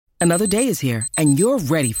Another day is here, and you're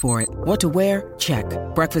ready for it. What to wear? Check.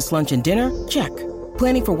 Breakfast, lunch, and dinner? Check.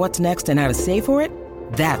 Planning for what's next and how to save for it?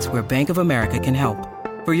 That's where Bank of America can help.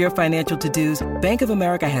 For your financial to-dos, Bank of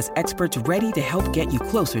America has experts ready to help get you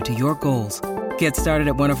closer to your goals. Get started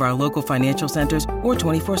at one of our local financial centers or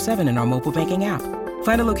 24/7 in our mobile banking app.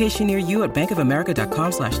 Find a location near you at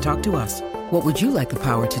bankofamerica.com/talktous. What would you like the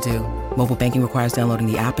power to do? Mobile banking requires downloading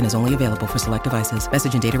the app and is only available for select devices.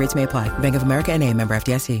 Message and data rates may apply. Bank of America N.A., member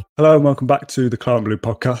FDIC. Hello and welcome back to the Claret and Blue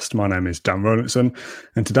podcast. My name is Dan Rowlinson,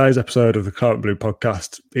 and today's episode of the Claret and Blue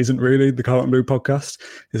podcast isn't really the Claret and Blue podcast.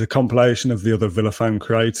 It's a compilation of the other Villa fan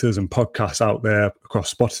creators and podcasts out there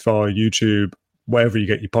across Spotify, YouTube, wherever you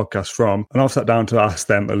get your podcasts from. And I've sat down to ask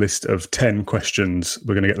them a list of 10 questions.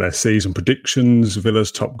 We're going to get their season predictions,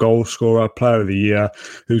 Villa's top goal scorer, player of the year,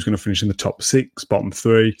 who's going to finish in the top 6, bottom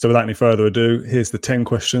 3. So without any further ado, here's the 10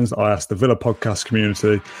 questions that I asked the Villa podcast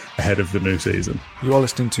community ahead of the new season. You are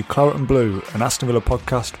listening to Claret and Blue, an Aston Villa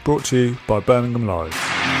podcast brought to you by Birmingham Live.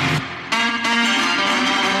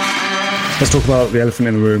 Let's talk about the elephant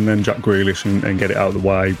in the room then, Jack Grealish, and get it out of the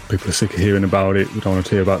way. People are sick of hearing about it. We don't want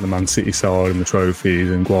to hear about the Man City side and the trophies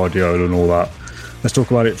and Guardiola and all that. Let's talk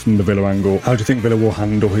about it from the Villa angle. How do you think Villa will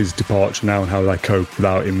handle his departure now and how they cope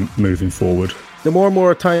without him moving forward? The more and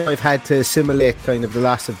more time I've had to assimilate kind of the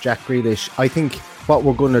loss of Jack Grealish, I think what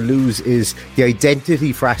we're going to lose is the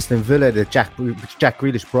identity for Aston Villa that Jack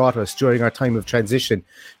Grealish brought us during our time of transition.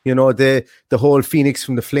 You know, the whole Phoenix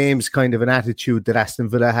from the Flames kind of an attitude that Aston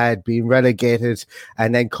Villa had, being relegated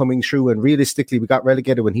and then coming through. And realistically, we got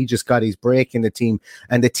relegated when he just got his break in the team,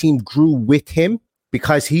 and the team grew with him,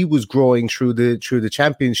 because he was growing through the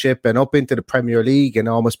championship and up into the Premier League and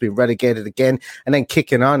almost being relegated again and then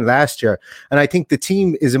kicking on last year. And I think the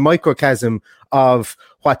team is a microcosm of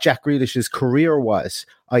what Jack Grealish's career was,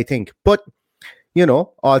 I think. But, you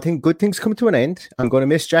know, I think good things come to an end. I'm going to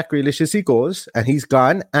miss Jack Grealish as he goes, and he's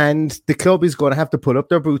gone. And the club is going to have to pull up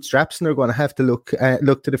their bootstraps, and they're going to have to look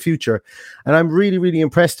to the future. And I'm really, really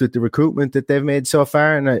impressed with the recruitment that they've made so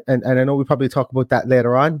far. And I know we'll probably talk about that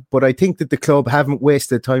later on. But I think that the club haven't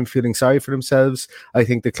wasted time feeling sorry for themselves. I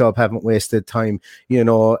think the club haven't wasted time, you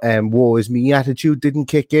know, woe is me attitude didn't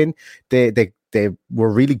kick in. They were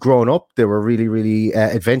really grown up. They were really, really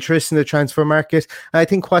adventurous in the transfer market. And I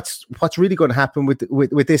think what's really going to happen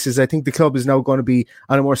with this is I think the club is now going to be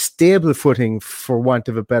on a more stable footing, for want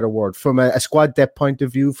of a better word, from a squad depth point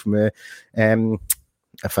of view, from a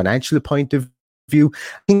financial point of view.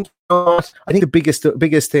 I think the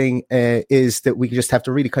biggest thing is that we just have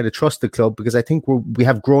to really kind of trust the club, because I think we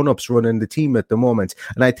have grown-ups running the team at the moment.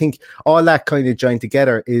 And I think all that kind of joined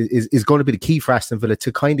together is going to be the key for Aston Villa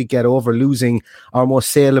to kind of get over losing our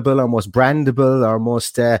most saleable, our most brandable, our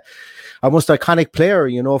most iconic player,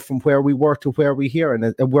 you know, from where we were to where we're here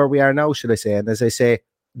and where we are now, should I say. And as I say,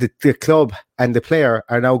 the club and the player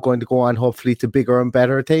are now going to go on hopefully to bigger and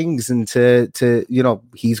better things, and to you know,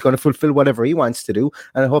 he's going to fulfill whatever he wants to do,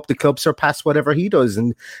 and I hope the club surpass whatever he does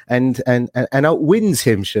and outwins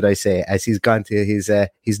him, should I say, as he's gone to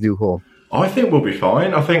his new home. I think we'll be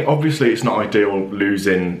fine. I think obviously it's not ideal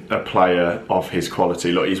losing a player of his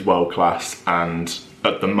quality. Look, he's world class, and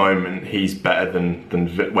at the moment he's better than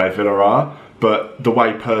where Villa are. But the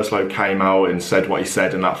way Purslow came out and said what he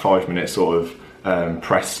said in that 5-minute sort of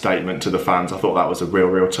press statement to the fans, I thought that was a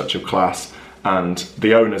real touch of class. And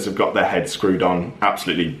the owners have got their heads screwed on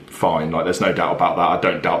absolutely fine. Like, there's no doubt about that. I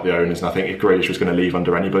don't doubt the owners, and I think if Grealish was going to leave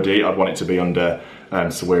under anybody, I'd want it to be under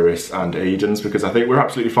Sawiris and Edens, because I think we're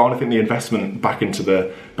absolutely fine. I think the investment back into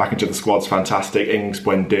the squad's fantastic. Ings,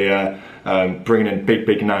 Buendia, bringing in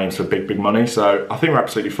big names for big money. So I think we're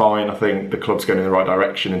absolutely fine. I think the club's going in the right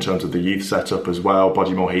direction in terms of the youth setup as well.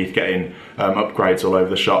 Bodymore Heath getting upgrades all over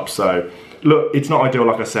the shop. So look, it's not ideal,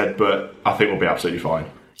 like I said, but I think we'll be absolutely fine.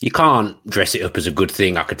 You can't dress it up as a good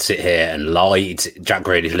thing. I could sit here and lie. Jack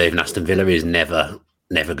Grealish leaving Aston Villa is never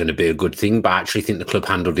going to be a good thing, but I actually think the club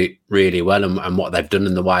handled it really well, and what they've done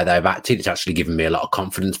and the way they've acted, it's actually given me a lot of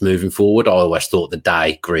confidence moving forward. I always thought the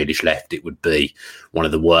day Grealish left, it would be one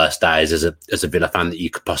of the worst days as a Villa fan that you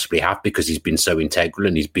could possibly have, because he's been so integral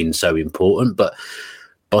and he's been so important. But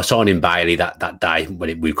by signing Bailey that day,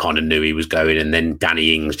 when we kind of knew he was going, and then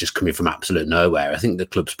Danny Ings just coming from absolute nowhere, I think the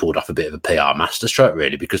club's pulled off a bit of a PR masterstroke,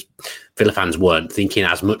 really, because Villa fans weren't thinking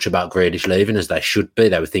as much about Grealish leaving as they should be.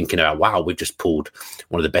 They were thinking about, wow, we've just pulled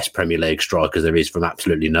one of the best Premier League strikers there is from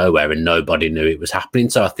absolutely nowhere, and nobody knew it was happening.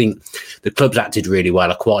 So I think the club's acted really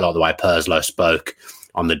well. I quite like the way Purslow spoke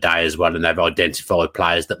on the day as well, and they've identified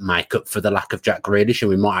players that make up for the lack of Jack Grealish, and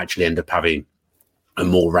we might actually end up having a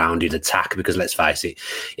more rounded attack, because let's face it,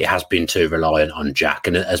 it has been too reliant on Jack.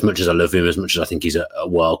 And as much as I love him, as much as I think he's a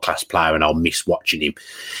world-class player and I'll miss watching him,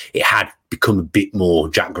 it had become a bit more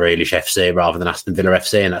Jack Grealish FC rather than Aston Villa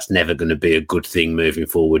FC, and that's never going to be a good thing moving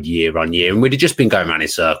forward year on year. And we'd have just been going around in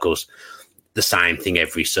circles, the same thing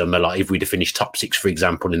every summer. Like if we'd have finished top 6, for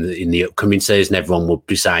example, in the upcoming season, everyone would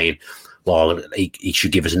be saying, well, he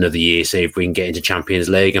should give us another year, see if we can get into Champions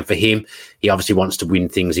League. And for him, he obviously wants to win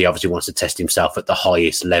things. He obviously wants to test himself at the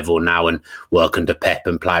highest level now and work under Pep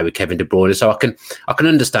and play with Kevin De Bruyne. So I can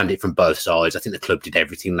understand it from both sides. I think the club did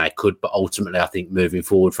everything they could, but ultimately I think moving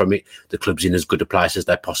forward from it, the club's in as good a place as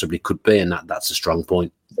they possibly could be, and that's a strong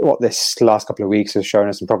point. What this last couple of weeks has shown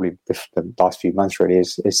us, and probably the last few months really,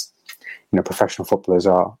 is professional footballers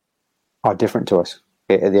are different to us.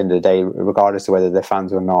 At the end of the day, regardless of whether they're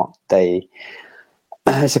fans or not,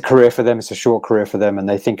 it's a career for them. It's a short career for them, and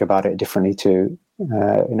they think about it differently to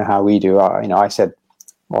how we do. I said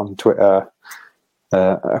on Twitter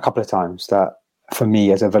a couple of times that for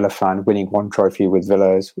me as a Villa fan, winning one trophy with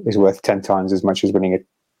Villa is worth 10 times as much as winning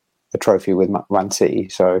a trophy with Man City.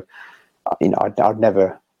 So I'd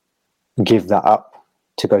never give that up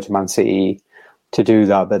to go to Man City to do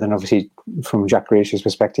that. But then obviously from Jack Grealish's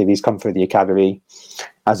perspective, he's come through the academy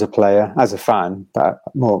as a player, as a fan, but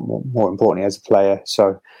more importantly as a player.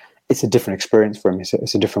 So it's a different experience for him.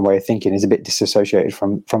 It's a different way of thinking. He's a bit disassociated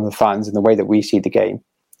from the fans and the way that we see the game.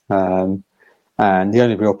 And the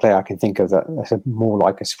only real player I can think of that's more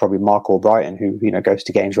like is probably Mark Albrighton, who goes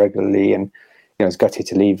to games regularly and is gutted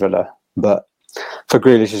to leave Villa. But for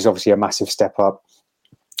Grealish, it's obviously a massive step up.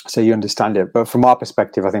 So you understand it. But from our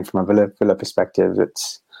perspective, I think from a Villa perspective,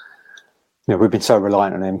 it's we've been so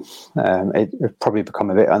reliant on him. It's probably become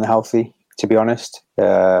a bit unhealthy, to be honest,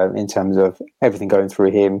 in terms of everything going through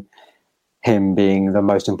him being the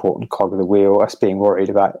most important cog of the wheel, us being worried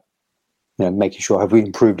about making sure have we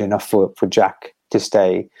improved enough for Jack to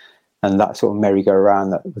stay, and that sort of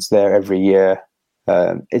merry-go-round that was there every year.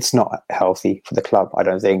 It's not healthy for the club, I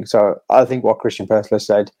don't think. So I think what Christian Persler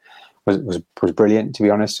said was brilliant, to be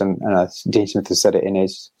honest, and Dean Smith has said it in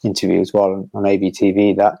his interview as well on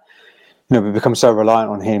ABTV that we become so reliant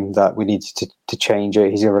on him that we need to change it.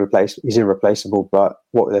 He's irreplaceable, but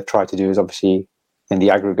what they've tried to do is obviously in the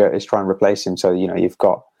aggregate is try and replace him. So you've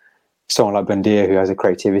got someone like Bardell who has a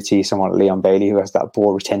creativity, someone like Leon Bailey who has that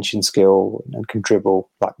ball retention skill and can dribble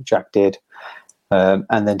like Jack did,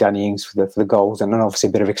 and then Danny Ings for the goals, and then obviously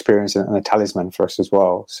a bit of experience and a talisman for us as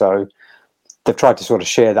well. So they've tried to sort of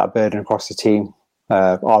share that burden across the team.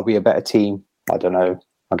 Are we a better team? I don't know.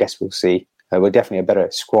 I guess we'll see. We're definitely a better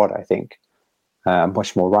squad, I think.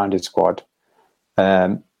 Much more rounded squad.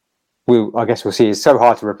 I guess we'll see. It's so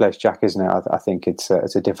hard to replace Jack, isn't it? I think it's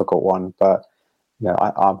a difficult one, but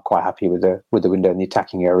I'm quite happy with the window in the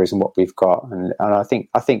attacking areas and what we've got, and I think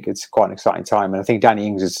it's quite an exciting time. And I think Danny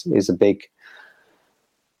Ings is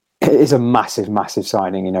a massive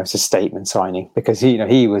signing. It's a statement signing because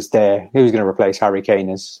he was there. He was going to replace Harry Kane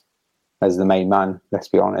as the main man. Let's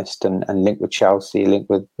be honest, and link with Chelsea, link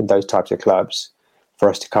with those types of clubs. For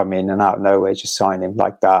us to come in and out of nowhere, just sign him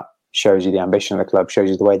like that shows you the ambition of the club, shows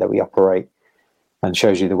you the way that we operate, and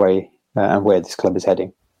shows you the way and where this club is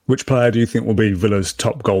heading. Which player do you think will be Villa's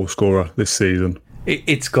top goal scorer this season?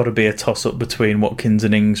 It's got to be a toss-up between Watkins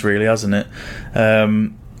and Ings, really, hasn't it?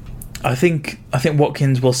 I think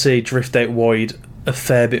Watkins will see drift out wide a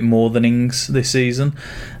fair bit more than Ings this season,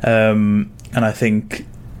 and I think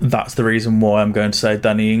that's the reason why I'm going to say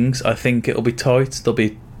Danny Ings. I think it'll be tight. There'll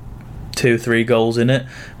be 2-3 goals in it,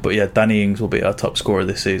 but yeah, Danny Ings will be our top scorer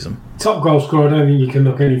this season. Top goal scorer, I don't think you can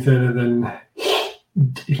look any further than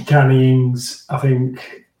Danny Ings. I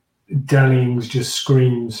think Danny Ings just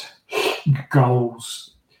screams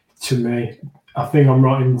goals to me. I think I'm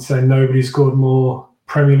right in saying nobody scored more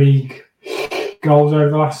Premier League goals over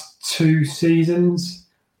the last 2 seasons.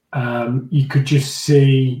 You could just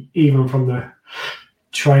see, even from the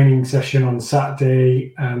training session on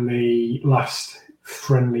Saturday and the last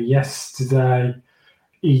friendly yesterday,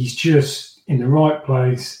 he's just in the right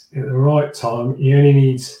place at the right time. He only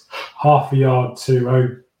needs half a yard to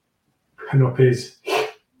open up his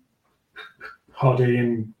body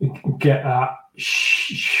and get that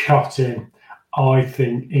shot in. I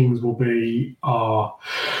think Ings will be our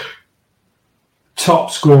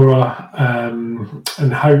top scorer,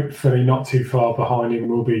 and hopefully not too far behind him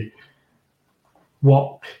will be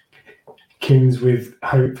Watkins, with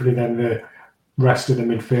hopefully then the rest of the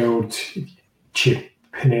midfield chipping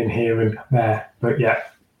in here and there. But yeah,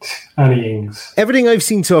 Danny Ings. Everything I've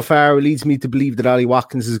seen so far leads me to believe that Ollie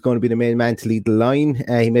Watkins is going to be the main man to lead the line.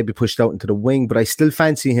 He may be pushed out into the wing, but I still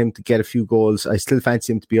fancy him to get a few goals. I still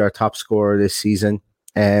fancy him to be our top scorer this season.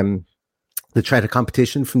 the threat of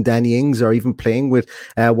competition from Danny Ings, or even playing with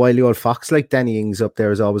wily old fox like Danny Ings up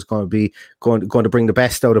there is always going to bring the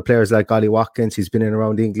best out of players like Ollie Watkins. He's been in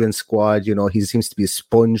around the England squad. You know, he seems to be a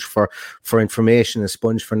sponge for information, a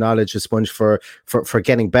sponge for knowledge, a sponge for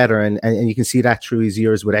getting better, and you can see that through his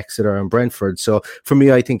years with Exeter and Brentford. So for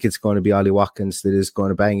me, I think it's going to be Ollie Watkins that is going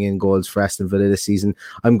to bang in goals for Aston Villa this season.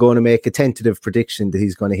 I'm going to make a tentative prediction that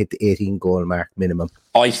he's going to hit the 18 goal mark minimum.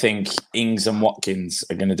 I think Ings and Watkins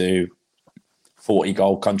are going to do 40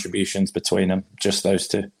 goal contributions between them, just those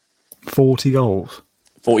two. 40 goals?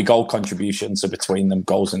 40 goal contributions are between them,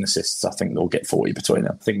 goals and assists. I think they'll get 40 between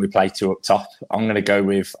them. I think we play two up top. I'm going to go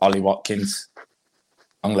with Ollie Watkins.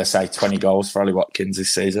 I'm going to say 20 goals for Ollie Watkins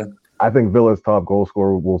this season. I think Villa's top goal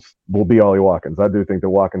scorer will be Ollie Watkins. I do think that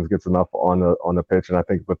Watkins gets enough on the pitch, and I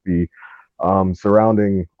think with the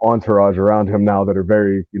surrounding entourage around him now that are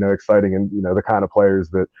very, exciting, and, the kind of players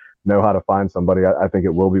that know how to find somebody, I think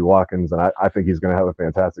it will be Watkins, and I think he's going to have a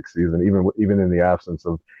fantastic season, even in the absence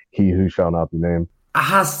of he who shall not be named. It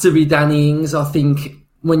has to be Danny Ings. I think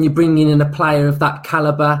when you're bringing in a player of that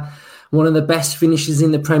calibre, one of the best finishers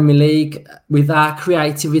in the Premier League, with our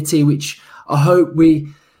creativity, which I hope we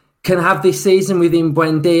can have this season with him,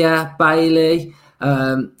 Buendia, Bailey.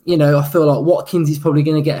 I feel like Watkins is probably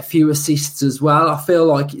going to get a few assists as well. I feel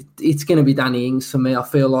like it's going to be Danny Ings for me. I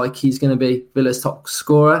feel like he's going to be Villa's top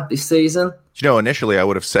scorer this season. Initially I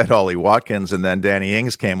would have said Ollie Watkins, and then Danny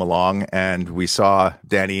Ings came along and we saw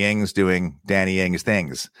Danny Ings doing Danny Ings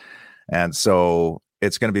things. And so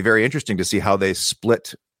it's going to be very interesting to see how they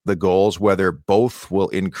split the goals, whether both will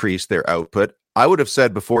increase their output. I would have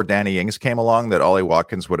said before Danny Ings came along that Ollie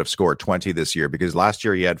Watkins would have scored 20 this year, because last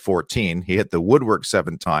year he had 14. He hit the woodwork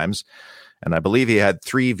 7 times, and I believe he had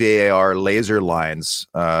 3 VAR laser lines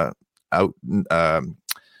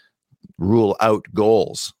rule out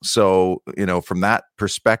goals. So, from that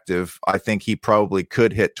perspective, I think he probably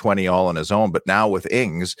could hit 20 all on his own. But now with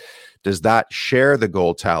Ings, does that share the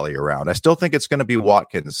goal tally around? I still think it's going to be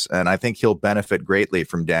Watkins, and I think he'll benefit greatly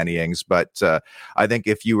from Danny Ings. But I think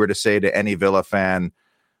if you were to say to any Villa fan,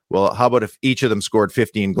 well, how about if each of them scored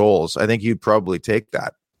 15 goals? I think you'd probably take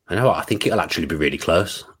that. I think it'll actually be really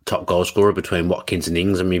close. Top goal scorer between Watkins and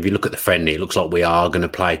Ings. I mean, if you look at the friendly, it looks like we are going to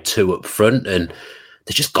play 2 up front, and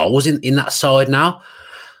there's just goals in that side now.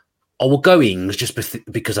 I will go Ings just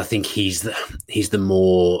because I think he's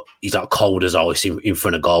like cold as ice in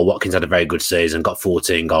front of goal. Watkins had a very good season, got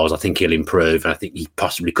 14 goals. I think he'll improve, and I think he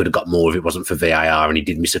possibly could have got more if it wasn't for VAR, and he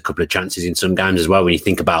did miss a couple of chances in some games as well. When you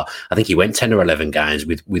think about, I think he went 10 or 11 games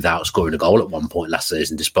without scoring a goal at one point last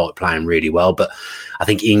season, despite playing really well. But I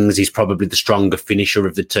think Ings is probably the stronger finisher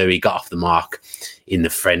of the two. He got off the mark in the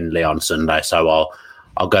friendly on Sunday, so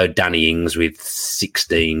I'll go Danny Ings with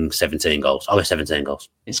 17 goals. I'll go 17 goals.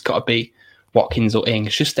 It's got to be Watkins or Ings.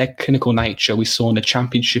 It's just their clinical nature we saw in the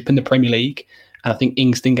Championship and the Premier League. And I think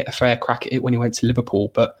Ings didn't get a fair crack at it when he went to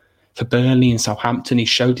Liverpool. But for Burnley and Southampton, he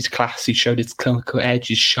showed his class, he showed his clinical edge,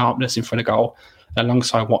 his sharpness in front of goal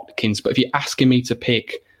alongside Watkins. But if you're asking me to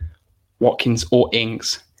pick Watkins or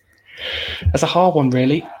Ings, that's a hard one,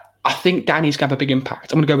 really. I think Danny's going to have a big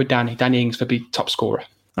impact. I'm going to go with Danny. Danny Ings for be top scorer.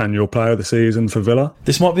 And your player of the season for Villa?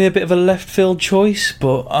 This might be a bit of a left field choice,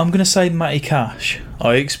 but I'm going to say Matty Cash.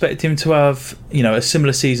 I expect him to have, a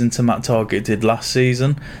similar season to Matt Targett did last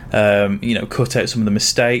season. Cut out some of the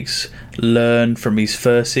mistakes, learn from his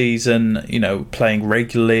first season, playing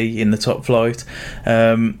regularly in the top flight.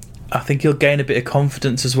 I think he'll gain a bit of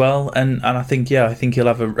confidence as well, and I think he'll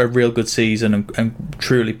have a real good season and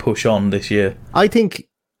truly push on this year. I think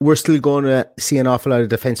we're still going to see an awful lot of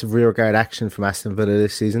defensive rearguard action from Aston Villa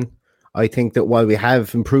this season. I think that while we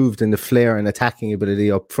have improved in the flair and attacking ability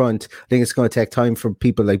up front, I think it's going to take time for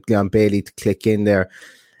people like Leon Bailey to click in there.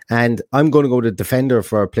 And I'm going to go to defender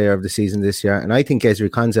for our player of the season this year. And I think Ezri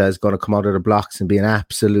Konsa is going to come out of the blocks and be an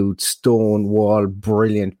absolute stonewall,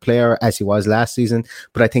 brilliant player, as he was last season.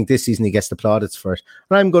 But I think this season he gets the plaudits for it.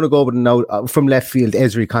 And I'm going to go with now from left field,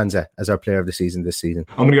 Ezri Konsa as our player of the season this season.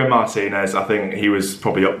 I'm going to go Martinez. I think he was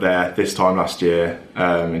probably up there this time last year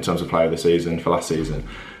in terms of player of the season for last season.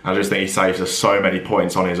 I just think he saves us so many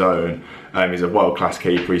points on his own. He's a world-class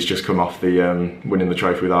keeper. He's just come off the winning the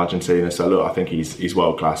trophy with Argentina. So look, I think he's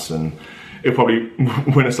world-class, and he'll probably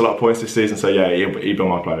win us a lot of points this season. So yeah, he'll be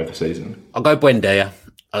my player of the season. I'll go Buendia.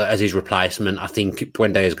 as his replacement. I think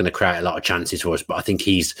Buendia is going to create a lot of chances for us, but I think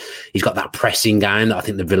he's got that pressing game that I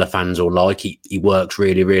think the Villa fans will like. He works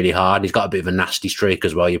really, really hard. He's got a bit of a nasty streak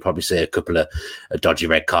as well. You'll probably see a couple of dodgy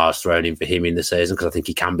red cards thrown in for him in the season, because I think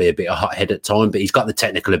he can be a bit of a hothead at times, but he's got the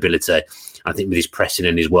technical ability. I think with his pressing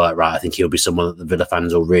and his work rate, I think he'll be someone that the Villa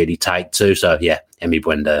fans will really take to. So yeah, Emi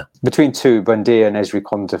Buendia. Between two, Buendia and Ezri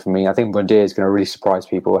Konsa for me, I think Buendia is going to really surprise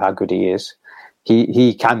people how good he is.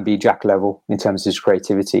 He can be Jack level in terms of his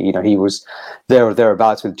creativity. You know, he was there or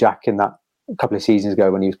thereabouts with Jack in that a couple of seasons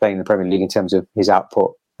ago when he was playing in the Premier League in terms of his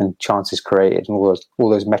output and chances created and all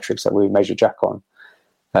those metrics that we measure Jack on.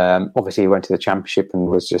 Obviously, he went to the Championship and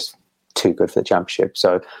was just too good for the Championship.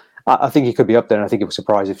 So I think he could be up there, and I think it will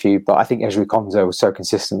surprise a few. But I think Ezri Konsa was so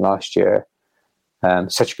consistent last year,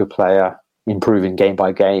 such a good player, improving game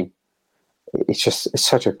by game. It's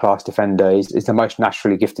such a class defender. He's the most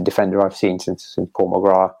naturally gifted defender I've seen since Paul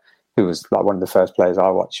McGrath, who was like one of the first players I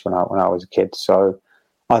watched when I was a kid. So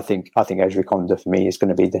I think Ezri Konsa for me is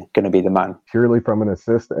going to be the man. Purely from an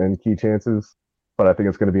assist and key chances, but I think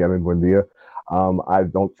it's going to be Emi Buendia. I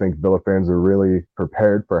don't think Villa fans are really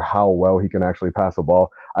prepared for how well he can actually pass a ball.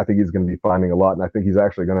 I think he's going to be finding a lot, and I think he's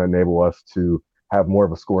actually going to enable us to have more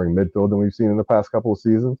of a scoring midfield than we've seen in the past couple of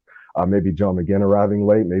seasons. Maybe John McGinn arriving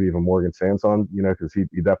late, maybe even Morgan Sanson, because he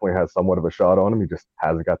definitely has somewhat of a shot on him. He just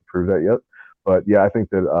hasn't got to prove that yet. But yeah, I think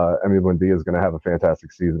that Emi Buendia is going to have a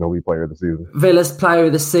fantastic season. He'll be player of the season. Villa's player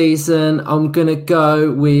of the season, I'm going to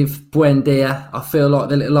go with Buendia. I feel like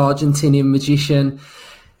the little Argentinian magician.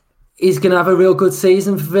 He's going to have a real good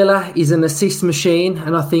season for Villa. He's an assist machine.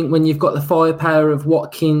 And I think when you've got the firepower of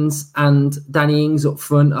Watkins and Danny Ings up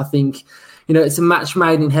front, I think, it's a match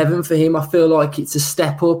made in heaven for him. I feel like it's a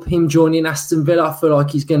step up, him joining Aston Villa. I feel like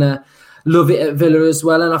he's going to love it at Villa as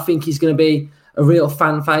well. And I think he's going to be a real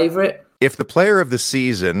fan favourite. If the player of the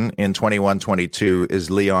season in 21-22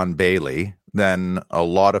 is Leon Bailey, then a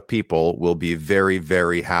lot of people will be very,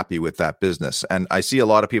 very happy with that business. And I see a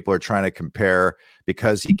lot of people are trying to compare,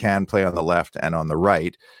 because he can play on the left and on the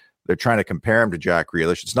right, they're trying to compare him to Jack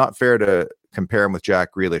Grealish. It's not fair to compare him with Jack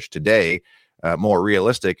Grealish today. More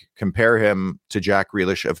realistic, compare him to Jack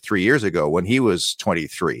Grealish of 3 years ago when he was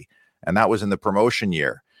 23, and that was in the promotion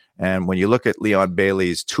year. And when you look at Leon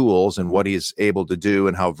Bailey's tools and what he's able to do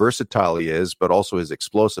and how versatile he is, but also his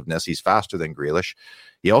explosiveness, he's faster than Grealish.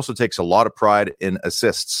 He also takes a lot of pride in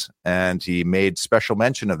assists, and he made special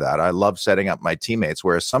mention of that. I love setting up my teammates,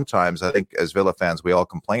 whereas sometimes I think as Villa fans, we all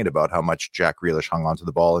complained about how much Jack Grealish hung onto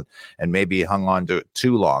the ball and maybe hung on to it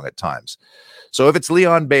too long at times. So if it's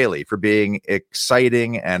Leon Bailey for being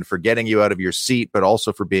exciting and for getting you out of your seat, but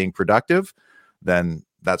also for being productive, then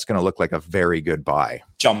that's going to look like a very good buy.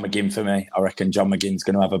 John McGinn for me. I reckon John McGinn's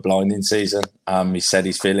going to have a blinding season. He said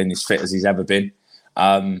he's feeling as fit as he's ever been.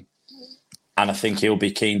 And I think he'll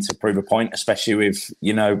be keen to prove a point, especially with,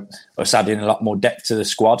 us adding a lot more depth to the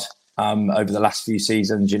squad over the last few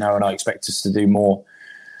seasons, and I expect us to do more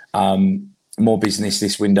business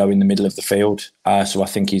this window in the middle of the field. So I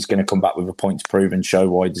think he's going to come back with a point to prove and show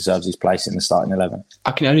why he deserves his place in the starting 11.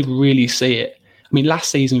 I can only really see it. I mean,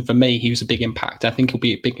 last season for me, he was a big impact. I think he'll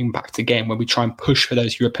be a big impact again when we try and push for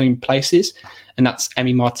those European places. And that's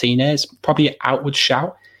Emi Martinez, probably an outward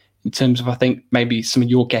shout in terms of, I think, maybe some of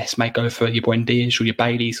your guests may go for your Buendias or your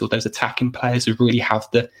Baileys or those attacking players who really have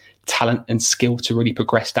the talent and skill to really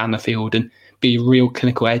progress down the field and be a real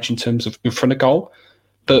clinical edge in terms of in front of goal.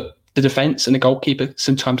 But the defence and the goalkeeper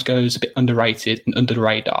sometimes goes a bit underrated and under the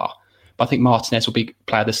radar. But I think Martinez will be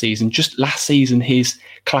player of the season. Just last season, his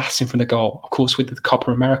class in front of goal, of course, with the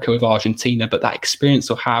Copa America with Argentina, but that experience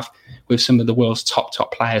he'll have with some of the world's top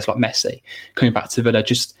players like Messi, coming back to Villa,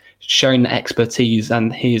 just showing the expertise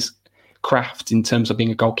and his craft in terms of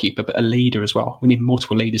being a goalkeeper, but a leader as well. We need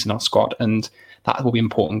multiple leaders in our squad, and that will be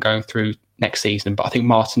important going through next season. But I think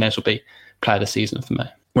Martinez will be player of the season for me.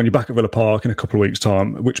 When you're back at Villa Park in a couple of weeks'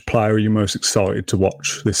 time, which player are you most excited to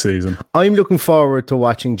watch this season? I'm looking forward to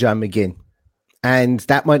watching John McGinn. And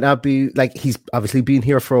that might not be like, he's obviously been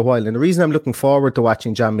here for a while. And the reason I'm looking forward to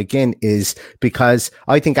watching John McGinn is because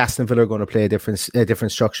I think Aston Villa are going to play a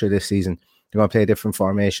different structure this season. They're going to play a different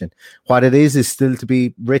formation. What it is still to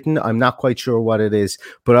be written. I'm not quite sure what it is.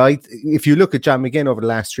 But if you look at John McGinn over the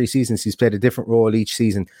last 3 seasons, he's played a different role each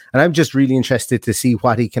season. And I'm just really interested to see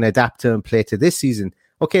what he can adapt to and play to this season.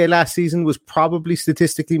 Okay, last season was probably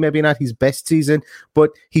statistically maybe not his best season,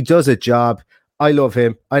 but he does a job. I love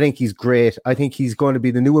him. I think he's great. I think he's going to be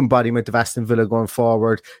the new embodiment of Aston Villa going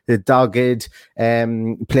forward. The dogged,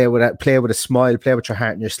 play with a smile, play with your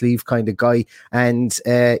heart in your sleeve kind of guy. And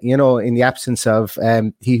in the absence of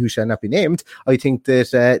he who shall not be named, I think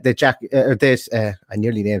that I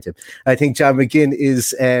nearly named him. I think John McGinn is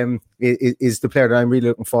the player that I'm really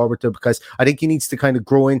looking forward to, because I think he needs to kind of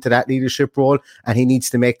grow into that leadership role, and he needs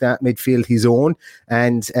to make that midfield his own.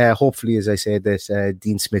 And hopefully, as I said, that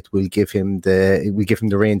Dean Smith will give him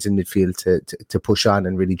the reins in midfield to push on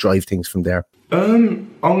and really drive things from there.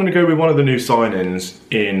 I'm going to go with one of the new signings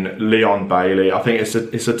in Leon Bailey. I think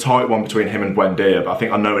it's a tight one between him and Buendia, but I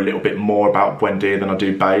think I know a little bit more about Buendia than I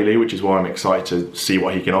do Bailey, which is why I'm excited to see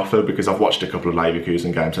what he can offer, because I've watched a couple of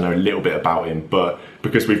Leverkusen games. I know a little bit about him, but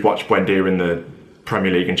because we've watched Buendia in the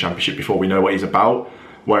Premier League and Championship before, we know what he's about.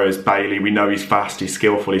 Whereas Bailey, we know he's fast, he's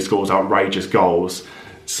skillful, he scores outrageous goals.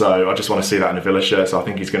 So I just want to see that in a Villa shirt. So I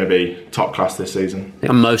think he's going to be top class this season.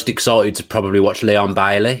 I'm most excited to probably watch Leon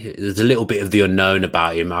Bailey. There's a little bit of the unknown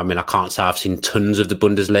about him. I mean, I can't say I've seen tons of the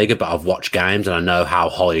Bundesliga, but I've watched games and I know how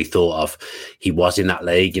highly thought of he was in that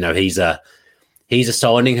league. He's a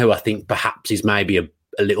signing who I think perhaps is maybe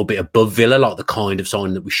a little bit above Villa, like the kind of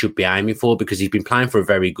signing that we should be aiming for, because he's been playing for a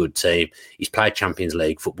very good team. He's played Champions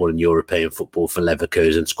League football and European football for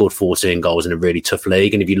Leverkusen, scored 14 goals in a really tough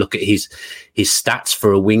league. And if you look at his stats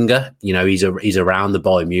for a winger, he's around the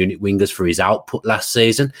Bayern Munich wingers for his output last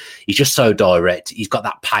season. He's just so direct. He's got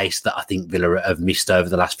that pace that I think Villa have missed over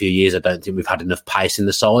the last few years. I don't think we've had enough pace in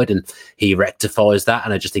the side, and he rectifies that.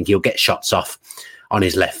 And I just think he'll get shots off on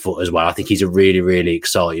his left foot as well. I think he's a really, really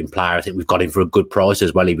exciting player. I think we've got him for a good price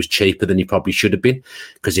as well. He was cheaper than he probably should have been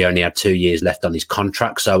because he only had 2 years left on his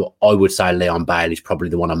contract. So I would say Leon Bailey is probably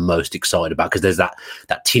the one I'm most excited about, because there's that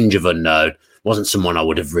tinge of unknown. Wasn't someone I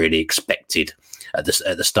would have really expected at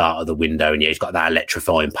the start of the window. And yeah, he's got that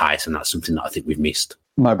electrifying pace, and that's something that I think we've missed.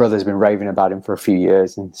 My brother's been raving about him for a few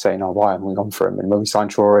years and saying, why haven't we gone for him? And when we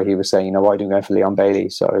signed Traore, he was saying, why didn't we go for Leon Bailey?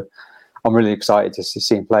 So I'm really excited to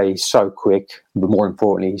see him play. He's so quick, but more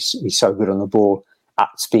importantly, he's so good on the ball at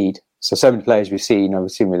speed. So many players we've seen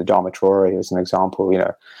with Adama Traore as an example,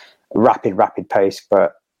 rapid pace,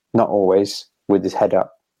 but not always with his head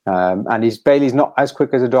up. And Bailey's not as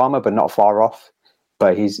quick as Adama, but not far off.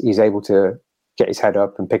 But he's able to get his head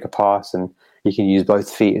up and pick a pass, and he can use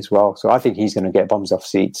both feet as well. So I think he's going to get bums off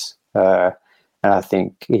seats. And I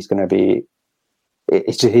think he's going to be...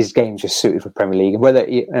 It's just, his game's just suited for Premier League, and whether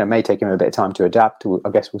it may take him a bit of time to adapt, I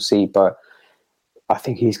guess we'll see. But I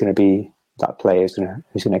think he's going to be that player who's going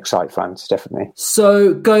to excite fans, definitely.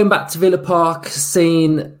 So going back to Villa Park,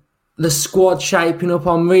 seeing the squad shaping up,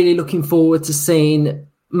 I'm really looking forward to seeing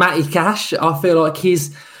Matty Cash. I feel like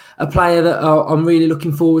he's a player that I'm really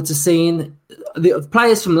looking forward to seeing. The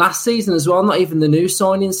players from last season as well, not even the new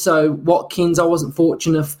signings. So Watkins, I wasn't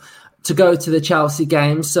fortunate enough to go to the Chelsea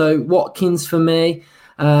game. So Watkins for me,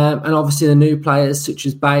 and obviously the new players such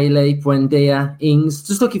as Bailey, Buendia, Ings.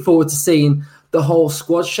 Just looking forward to seeing the whole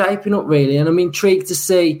squad shaping up, really. And I'm intrigued to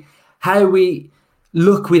see how we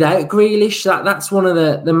look without Grealish. That's one of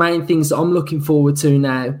the main things that I'm looking forward to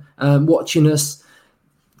now, watching us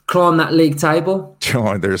climb that league table.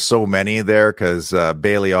 There's so many there, because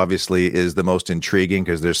Bailey obviously is the most intriguing,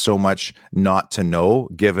 because there's so much not to know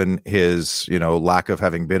given his lack of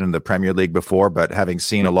having been in the Premier League before, but having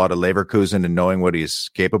seen a lot of Leverkusen and knowing what he's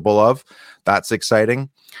capable of, that's exciting.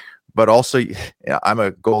 But also, I'm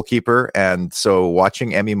a goalkeeper, and so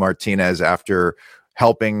watching Emi Martinez after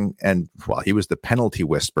helping, and he was the penalty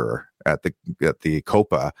whisperer at the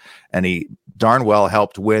Copa, and he darn well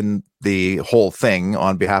helped win the whole thing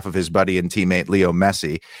on behalf of his buddy and teammate Leo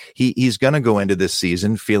Messi. He's going to go into this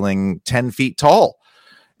season feeling 10 feet tall.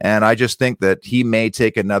 And I just think that he may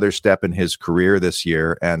take another step in his career this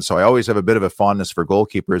year. And so I always have a bit of a fondness for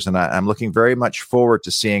goalkeepers, and I'm looking very much forward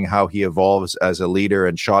to seeing how he evolves as a leader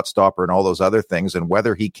and shot stopper and all those other things, and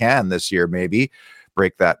whether he can this year maybe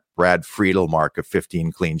break that Brad Friedel mark of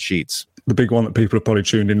 15 clean sheets. The big one that people are probably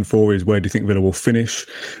tuned in for is, where do you think Villa will finish?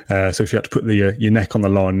 So if you had to put your neck on the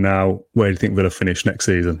line now, where do you think Villa finish next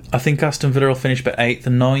season? I think Aston Villa will finish by 8th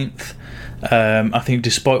and 9th. I think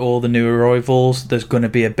despite all the new arrivals, there's going to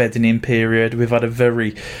be a bedding in period. We've had a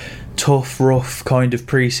very tough, rough kind of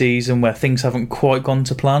pre-season where things haven't quite gone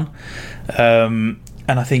to plan. And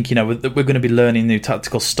I think, we're going to be learning new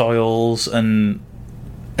tactical styles and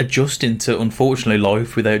adjusting to, unfortunately,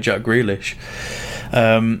 life without Jack Grealish.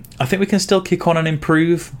 I think we can still kick on and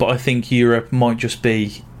improve, but I think Europe might just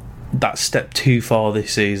be that step too far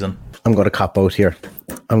this season. I'm going to cop out here.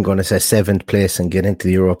 I'm going to say 7th place and get into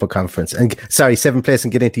the Europa Conference. And 7th place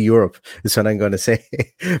and get into Europe is what I'm going to say.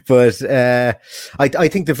 But I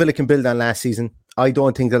think the Villa can build on last season. I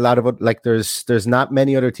don't think a lot of it, like there's not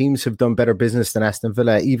many other teams have done better business than Aston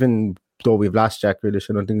Villa. Even though we've lost Jack Grealish,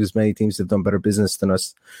 I don't think there's many teams that have done better business than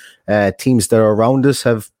us. Teams that are around us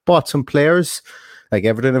have bought some players. Like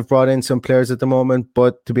Everton have brought in some players at the moment,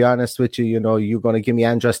 but to be honest with you, you're going to give me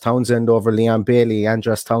Andros Townsend over Leon Bailey,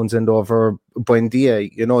 Andros Townsend over Buendia.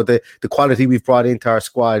 The quality we've brought into our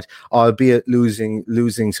squad, albeit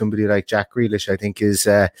losing somebody like Jack Grealish, I think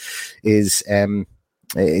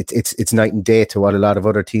it's night and day to what a lot of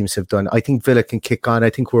other teams have done. I think Villa can kick on. I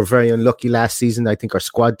think we're very unlucky last season. I think our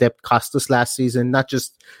squad depth cost us last season, not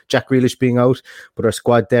just Jack Grealish being out, but our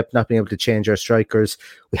squad depth not being able to change our strikers.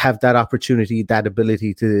 We have that opportunity, that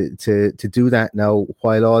ability to do that now,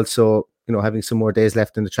 while also having some more days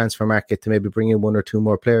left in the transfer market to maybe bring in 1 or 2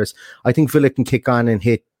 more players. I think Villa can kick on and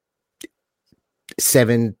hit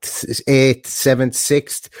 7th, 8th, 7th,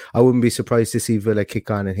 6th. I wouldn't be surprised to see Villa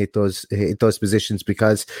kick on and hit those positions,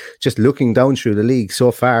 because just looking down through the league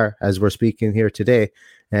so far, as we're speaking here today,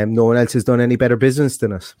 no one else has done any better business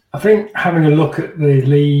than us. I think having a look at the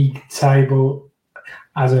league table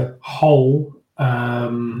as a whole,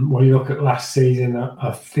 when you look at last season,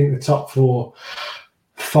 I think the top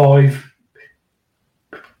 5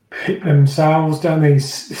 pick themselves, don't they?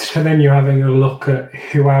 So then you're having a look at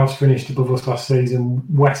who else finished above us last season: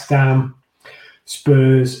 West Ham,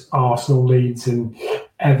 Spurs, Arsenal, Leeds, and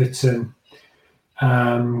Everton.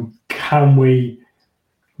 Can we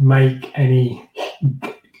make any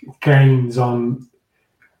gains on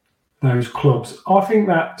those clubs? I think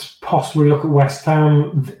that's possible. Look at West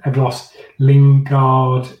Ham; they've lost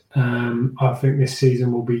Lingard. I think this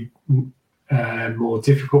season will be more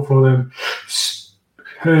difficult for them.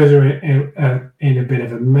 Spurs are in a bit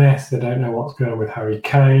of a mess. They don't know what's going on with Harry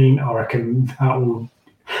Kane. I reckon that will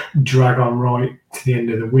drag on right to the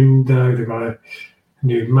end of the window. They've got a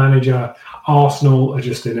new manager. Arsenal are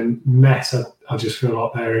just in a mess. I just feel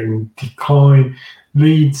like they're in decline.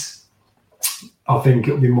 Leeds, I think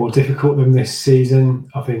it'll be more difficult than this season.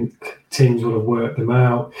 I think teams will have worked them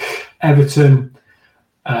out. Everton,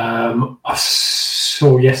 I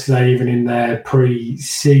saw yesterday, even in their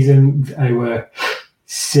pre-season, they were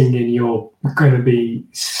singing "You're going to be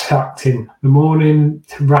sacked in the morning"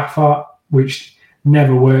 to Rafa, which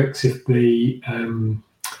never works if the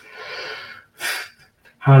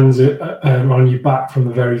hands are on your back from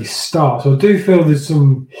the very start. So I do feel there's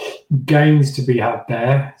some gains to be had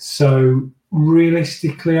there. So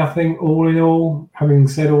realistically, I think all in all, having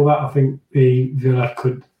said all that, I think the Villa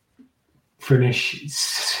could finish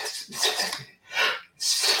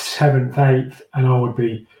 7th, 8th, and I would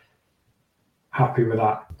be happy with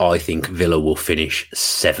that. I think Villa will finish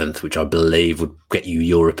 7th, which I believe would get you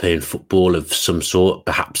European football of some sort,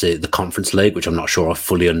 perhaps the Conference League, which I'm not sure I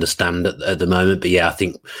fully understand at the moment. But yeah, I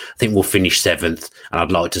think we'll finish 7th, and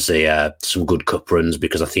I'd like to see some good cup runs,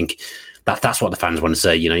 because I think that's what the fans want to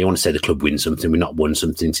say. You want to say the club wins something. We've not won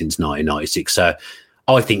something since 1996. So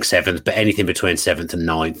I think 7th, but anything between 7th and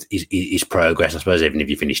 9th is progress. I suppose even if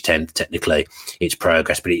you finish 10th, technically, it's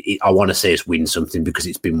progress. But I want to see us win something, because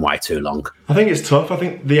it's been way too long. I think it's tough. I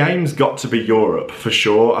think the aim's got to be Europe, for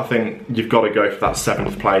sure. I think you've got to go for that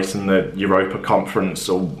 7th place in the Europa Conference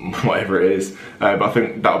or whatever it is. But I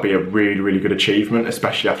think that'll be a really, really good achievement,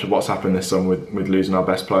 especially after what's happened this summer with losing our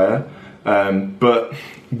best player. But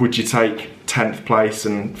would you take 10th place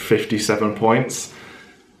and 57 points?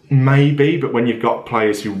 Maybe, but when you've got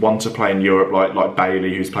players who want to play in Europe, like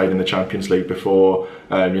Bailey, who's played in the Champions League before,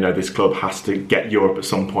 this club has to get Europe at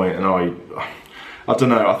some point. And I don't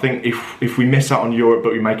know. I think if we miss out on Europe,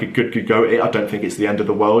 but we make a good go at it, I don't think it's the end of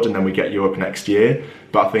the world, and then we get Europe next year.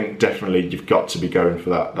 But I think definitely you've got to be going for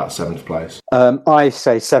that 7th place. I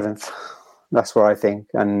say 7th. That's what I think,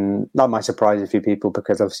 and that might surprise a few people,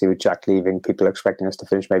 because obviously with Jack leaving, people are expecting us to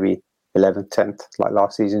finish maybe 11th, 10th like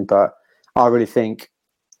last season. But I really think,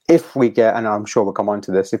 if we get, and I'm sure we'll come on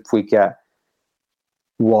to this, if we get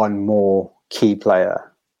one more key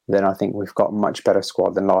player, then I think we've got a much better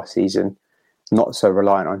squad than last season. Not so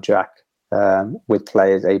reliant on Jack, with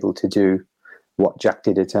players able to do what Jack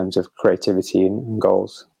did in terms of creativity and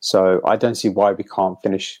goals. So I don't see why we can't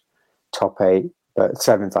finish top 8. But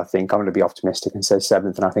 7th, I think, I'm going to be optimistic and say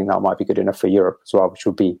 7th, and I think that might be good enough for Europe as well, which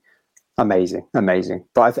would be amazing.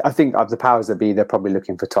 But I think of the powers that be, they're probably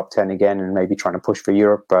looking for top 10 again and maybe trying to push for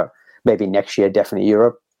Europe, but maybe next year, definitely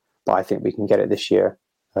Europe. But I think we can get it this year,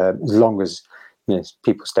 as long as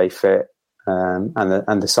people stay fit, and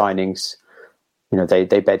the signings,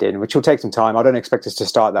 they bed in, which will take some time. I don't expect us to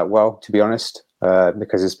start that well, to be honest.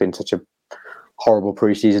 because it's been such a horrible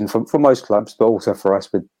pre-season for most clubs, but also for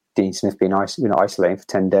us with Dean Smith being isolating for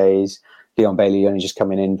 10 days, Leon Bailey only just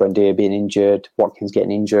coming in, Buendia being injured, Watkins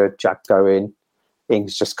getting injured, Jack going,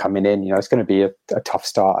 Ings just coming in. It's going to be a tough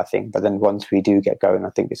start, I think. But then once we do get going, I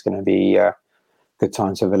think it's going to be good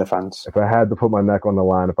times for Villa fans. If I had to put my neck on the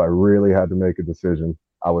line, if I really had to make a decision,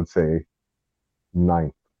 I would say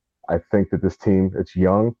 9th. I think that this team, it's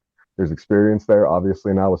young. There's experience there,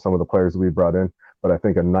 obviously, now with some of the players we brought in. But I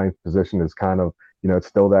think a 9th position is kind of, it's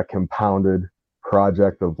still that compounded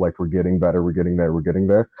project of like, we're getting better, we're getting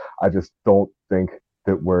there. I just don't think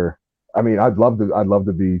that I'd love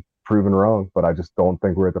to be proven wrong, but I just don't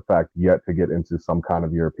think we're at the fact yet to get into some kind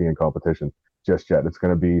of European competition just yet. It's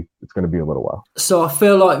going to be a little while. So I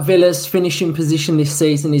feel like Villa's finishing position this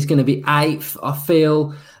season is going to be 8th. I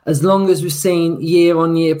feel as long as we've seen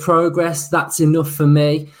year-on-year progress, that's enough for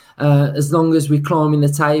me. As long as we're climbing the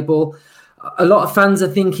table. A lot of fans are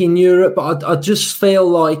thinking Europe, but I just feel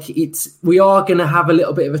like we are going to have a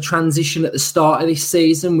little bit of a transition at the start of this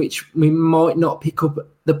season, which we might not pick up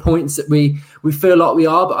the points that we feel like we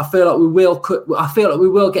are, but I feel like we will. I feel like we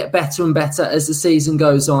will get better and better as the season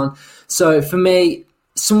goes on. So for me,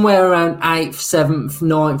 somewhere around 8th, 7th,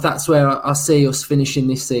 9th, that's where I see us finishing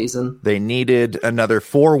this season. They needed another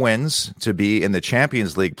 4 wins to be in the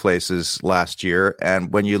Champions League places last year.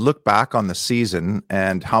 And when you look back on the season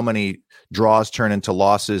and how many draws turn into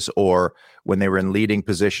losses, or when they were in leading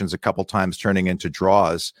positions a couple times turning into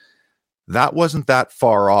draws, that wasn't that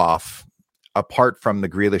far off, apart from the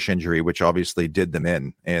Grealish injury, which obviously did them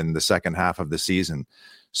in the second half of the season.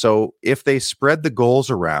 So if they spread the goals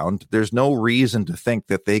around, there's no reason to think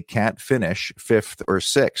that they can't finish 5th or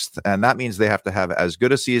 6th. And that means they have to have as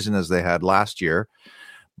good a season as they had last year,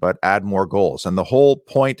 but add more goals. And the whole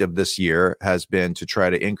point of this year has been to try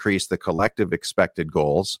to increase the collective expected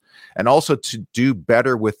goals and also to do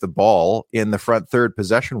better with the ball in the front third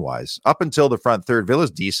possession-wise. Up until the front third, Villa's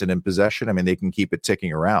decent in possession. I mean, they can keep it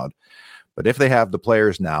ticking around. But if they have the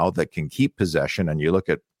players now that can keep possession, and you look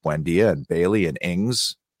at Buendia and Bailey and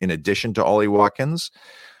Ings, in addition to Ollie Watkins,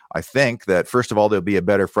 I think that, first of all, they'll be a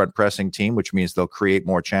better front pressing team, which means they'll create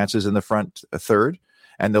more chances in the front third,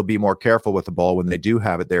 and they'll be more careful with the ball when they do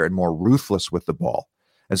have it there and more ruthless with the ball.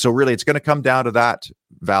 And so really, it's going to come down to that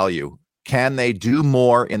value. Can they do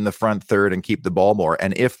more in the front third and keep the ball more?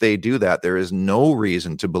 And if they do that, there is no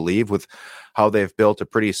reason to believe, with how they've built a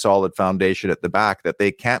pretty solid foundation at the back, that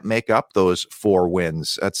they can't make up those 4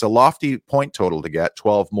 wins. That's a lofty point total to get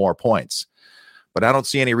 12 more points. But I don't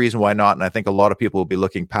see any reason why not. And I think a lot of people will be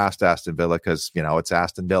looking past Aston Villa because, it's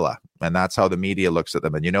Aston Villa. And that's how the media looks at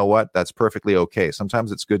them. And you know what? That's perfectly okay.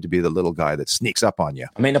 Sometimes it's good to be the little guy that sneaks up on you.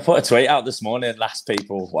 I mean, I put a tweet out this morning and asked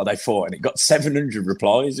people what they thought, and it got 700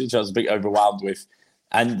 replies, which I was a bit overwhelmed with.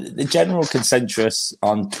 And the general consensus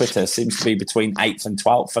on Twitter seems to be between 8th and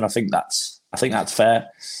 12th. And I think that's fair.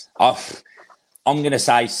 I'm going to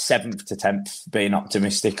say 7th to 10th, being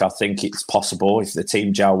optimistic. I think it's possible if the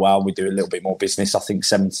team gel well, we do a little bit more business. I think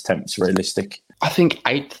 7th to 10th is realistic. I think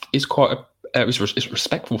 8th is quite a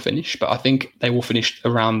respectful finish, but I think they will finish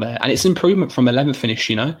around there. And it's improvement from 11th finish,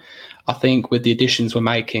 I think with the additions we're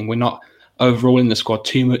making, we're not overhauling the squad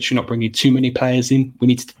too much. We're not bringing too many players in. We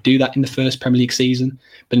need to do that in the first Premier League season.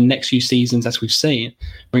 But in the next few seasons, as we've seen,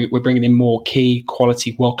 we're bringing in more key,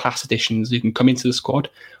 quality, world-class additions who can come into the squad.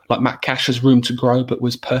 Like Matt Cash has room to grow, but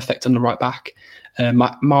was perfect on the right back.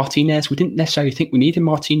 Martinez, we didn't necessarily think we needed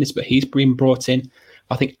Martinez, but he's been brought in.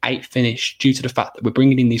 I think 8th finish due to the fact that we're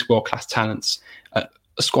bringing in these world-class talents. A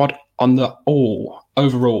squad on the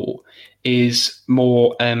overall is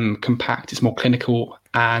more compact, it's more clinical,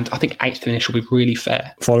 and I think 8th finish will be really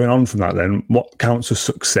fair. Following on from that then, what counts as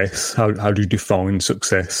success? How do you define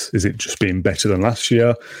success? Is it just being better than last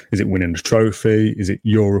year? Is it winning a trophy? Is it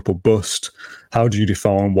Europe or bust? How do you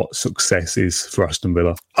define what success is for Aston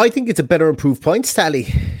Villa? I think it's a better improved points tally.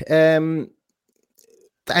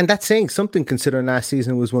 And that's saying something, considering last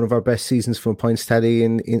season was one of our best seasons for points tally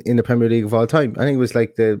in the Premier League of all time. I think it was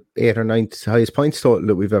like the 8th or 9th highest points total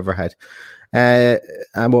that we've ever had.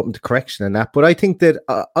 I'm open to correction on that, but I think that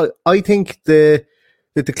I think that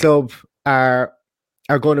the club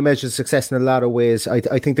are going to measure success in a lot of ways. I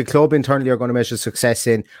think the club internally are going to measure success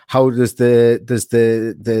in how does the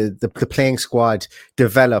playing squad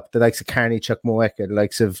develop. The likes of Carney, Chuck Moeka, the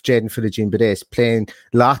likes of Jaden Philogene-Bides playing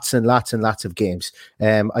lots and lots and lots of games.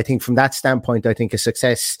 I think from that standpoint, I think a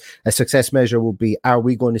success measure will be: are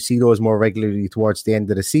we going to see those more regularly towards the end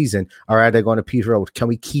of the season, or are they going to peter out? Can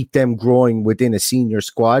we keep them growing within a senior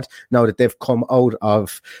squad now that they've come out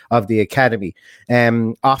of the academy?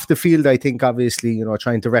 Off the field, I think obviously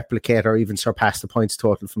trying to replicate or even surpass the points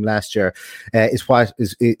total from last year is what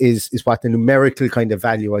the numerical kind of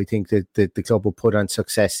value I think that the club will put on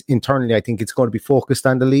success. Internally, I think it's going to be focused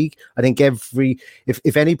on the league. I think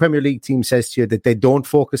if any Premier League team says to you that they don't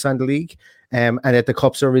focus on the league and that the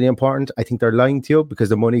cups are really important, I think they're lying to you, because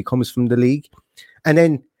the money comes from the league. And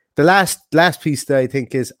then the last piece that I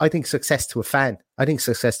think success to a fan. I think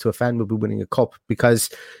success to a fan will be winning a cup, because,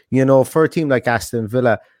 you know, for a team like Aston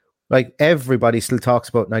Villa, like, everybody still talks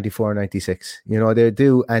about 94 and 96. You know, they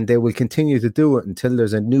do, and they will continue to do it until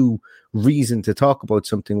there's a new reason to talk about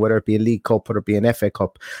something, whether it be a League Cup or it be an FA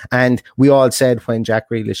Cup. And we all said when Jack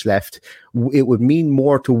Grealish left, it would mean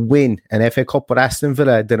more to win an FA Cup with Aston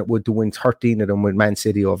Villa than it would to win 13 of them with Man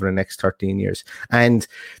City over the next 13 years. And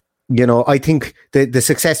you know, I think the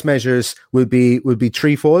success measures will be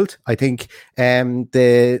threefold. I think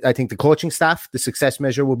the coaching staff, the success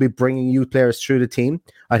measure will be bringing youth players through the team.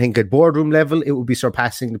 I think at boardroom level, it will be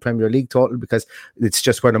surpassing the Premier League total, because it's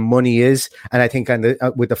just where the money is. And I think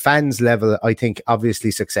with the fans level, I think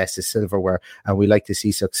obviously success is silverware, and we like to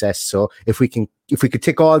see success. So if we could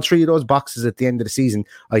tick all three of those boxes at the end of the season,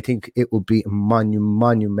 I think it will be a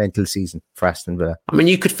monumental season for Aston Villa. I mean,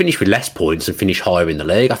 you could finish with less points and finish higher in the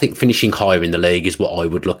league. I think finishing higher in the league is what I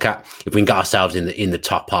would look at. If we can get ourselves in the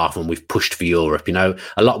top half and we've pushed for Europe, you know,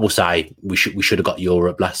 a lot will say we should have got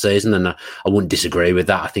Europe last season, and I wouldn't disagree with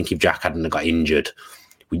that. I think if Jack hadn't got injured,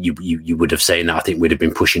 you would have seen that. I think we'd have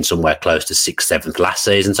been pushing somewhere close to 6th, 7th last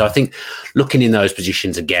season. So I think looking in those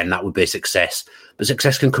positions again, that would be a success. But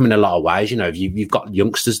success can come in a lot of ways. You know, if you've got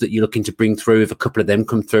youngsters that you're looking to bring through, if a couple of them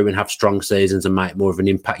come through and have strong seasons and make more of an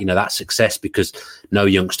impact, you know, that's success, because no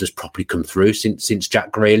youngsters properly come through since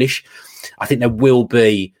Jack Grealish. I think there will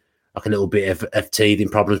be like a little bit of teething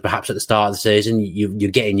problems perhaps at the start of the season. You're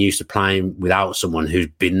getting used to playing without someone who's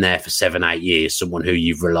been there for 7-8 years, someone who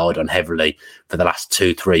you've relied on heavily for the last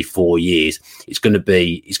 2, 3, 4 years. It's going to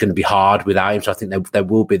be hard without him. So I think there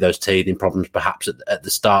will be those teething problems perhaps at the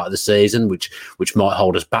start of the season, which might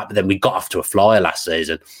hold us back. But then we got off to a flyer last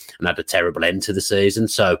season and had a terrible end to the season.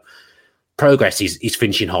 So progress is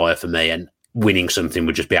finishing higher for me, and winning something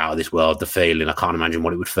would just be out of this world. The feeling, I can't imagine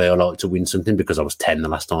what it would feel like to win something, because I was 10 the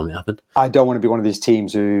last time it happened. I don't want to be one of these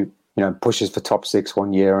teams who, you know, pushes for top 6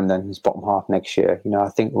 one year and then is bottom half next year. You know, I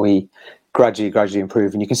think we gradually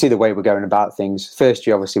improve, and you can see the way we're going about things. First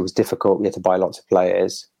year obviously was difficult. We had to buy lots of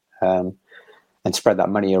players and spread that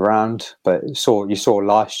money around. But you saw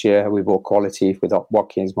last year we bought quality with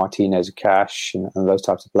Watkins, Martinez, Cash, and those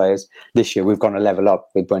types of players. This year we've gone a level up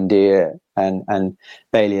with Bardell and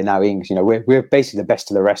Bailey and now Ings. You know, we're basically the best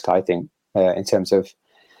of the rest, I think, in terms of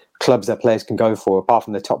clubs that players can go for. Apart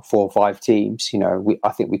from the top 4 or 5 teams, you know, I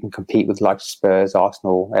think we can compete with like Spurs,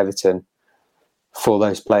 Arsenal, Everton for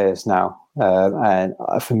those players now. And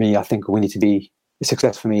for me, I think we need to be.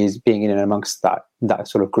 Success for me is being in and amongst that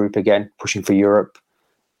sort of group again, pushing for Europe.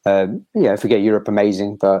 If we get Europe,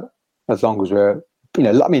 amazing. But as long as we're, you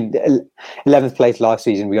know, I mean, 11th place last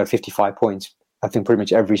season, we got 55 points. I think pretty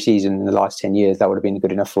much every season in the last 10 years, that would have been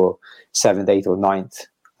good enough for 7th, 8th or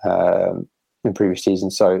 9th in previous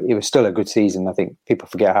seasons. So it was still a good season. I think people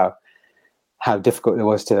forget how difficult it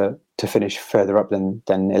was to finish further up than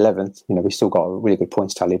 11th. You know, we still got a really good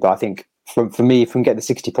points tally. But I think for me, if we can get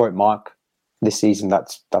the 60-point mark this season,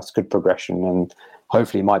 that's good progression, and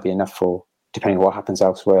hopefully it might be enough for, depending on what happens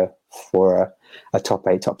elsewhere, for a top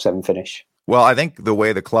 8, top 7 finish. Well, I think the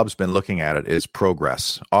way the club's been looking at it is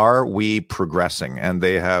progress. Are we progressing? And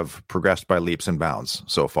they have progressed by leaps and bounds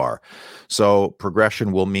so far. So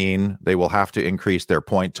progression will mean they will have to increase their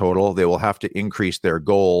point total. They will have to increase their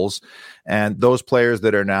goals. And those players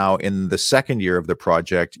that are now in the second year of the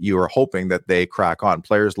project, you are hoping that they crack on.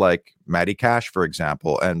 Players like Matty Cash, for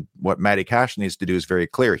example. And what Matty Cash needs to do is very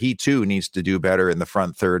clear. He too needs to do better in the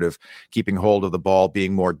front third of keeping hold of the ball,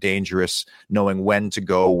 being more dangerous, knowing when to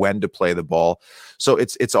go, when to play the ball. So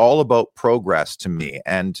it's all about progress to me.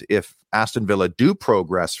 And if Aston Villa do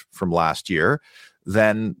progress from last year,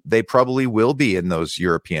 then they probably will be in those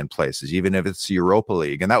European places, even if it's Europa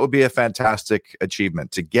League. And that would be a fantastic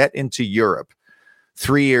achievement. To get into Europe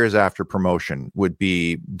 3 years after promotion would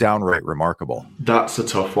be downright remarkable. That's a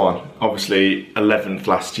tough one. Obviously, 11th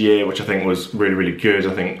last year, which I think was really, really good.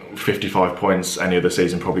 I think 55 points any other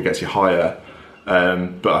season probably gets you higher.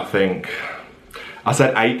 But I think I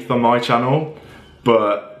said 8th on my channel,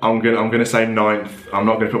 but I'm gonna say 9th. I'm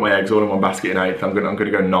not gonna put my eggs all in one basket in 8th. I'm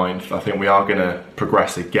gonna go 9th. I think we are gonna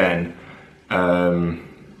progress again.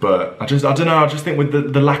 But I don't know. I just think with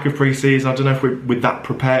the lack of pre-season, I don't know if we're with that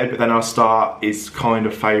prepared. But then our start is kind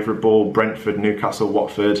of favourable. Brentford, Newcastle,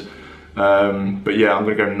 Watford. But yeah, I'm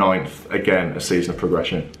going to go 9th again, a season of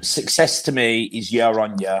progression. Success to me is year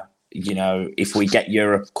on year. You know, if we get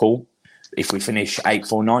Europe, cool. If we finish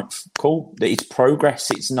 8th or 9th, cool. It's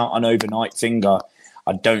progress. It's not an overnight thing.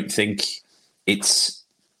 I don't think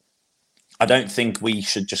we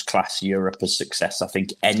should just class Europe as success. I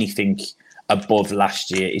think anything above last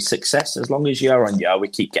year is success, as long as year on year we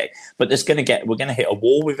keep getting. But we're going to hit a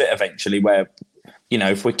wall with it eventually, where, you know,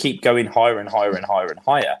 if we keep going higher and higher and higher and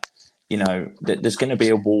higher, you know, there's going to be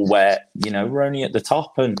a wall where, you know, we're only at the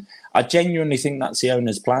top. And I genuinely think that's the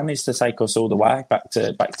owner's plan, is to take us all the way back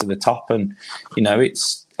to the top. And, you know,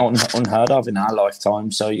 it's unheard of in our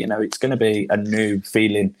lifetime. So, you know, it's going to be a new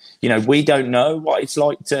feeling. You know, we don't know what it's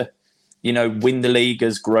like to, you know, win the league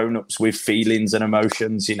as grown-ups with feelings and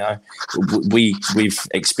emotions. You know, we've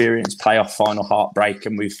experienced playoff final heartbreak,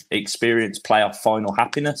 and we've experienced playoff final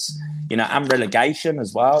happiness, you know, and relegation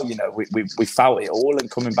as well. You know, we felt it all,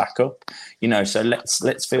 and coming back up, you know, so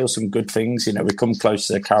let's feel some good things. You know, we come close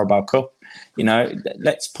to the Carabao Cup. You know,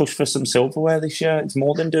 let's push for some silverware this year. It's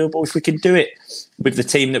more than doable. If we can do it with the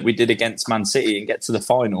team that we did against Man City and get to the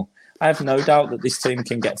final, I have no doubt that this team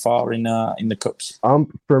can get far in the cups.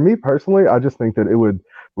 For me personally, I just think that it would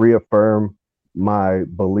reaffirm my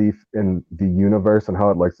belief in the universe and how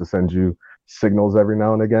it likes to send you signals every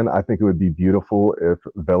now and again. I think it would be beautiful if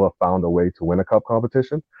Villa found a way to win a cup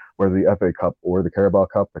competition, whether the FA Cup or the Carabao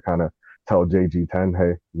Cup, to kind of tell JG10,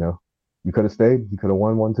 hey, you know, you could have stayed, you could have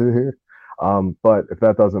won 1-2 here. But if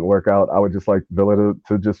that doesn't work out, I would just like Villa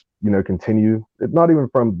to just, you know, continue, not even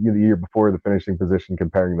from the year before the finishing position,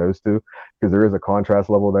 comparing those two, because there is a contrast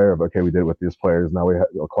level there of, okay, we did it with these players, now we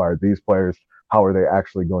acquired these players, how are they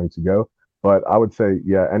actually going to go? But I would say,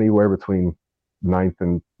 yeah, anywhere between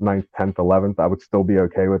 9th, 10th, 11th, I would still be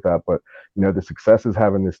okay with that. But, you know, the success is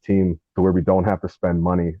having this team to where we don't have to spend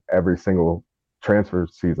money every single transfer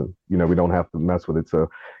season. You know, we don't have to mess with it. So,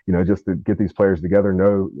 you know, just to get these players together,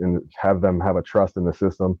 know and have them have a trust in the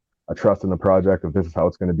system, a trust in the project, of this is how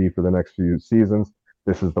it's going to be for the next few seasons.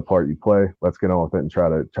 This is the part you play. Let's get on with it and try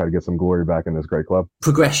to get some glory back in this great club.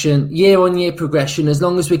 Progression, year on year progression. As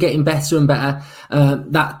long as we're getting better and better,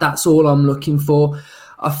 that's all I'm looking for.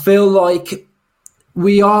 I feel like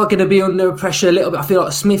we are going to be under pressure a little bit. I feel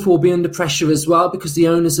like Smith will be under pressure as well, because the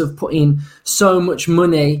owners have put in so much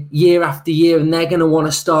money year after year, and they're going to want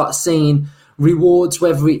to start seeing rewards,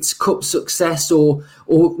 whether it's cup success or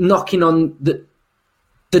knocking on the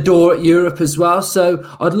door at Europe as well. So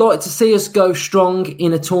I'd like to see us go strong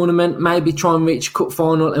in a tournament, maybe try and reach cup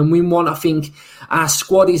final and win one. I think our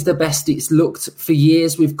squad is the best it's looked for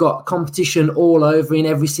years. We've got competition all over in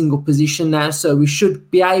every single position now, so we should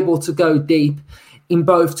be able to go deep in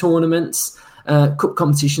both tournaments, cup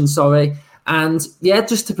competitions, and yeah,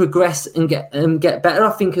 just to progress and get better.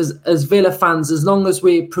 I think as Villa fans, as long as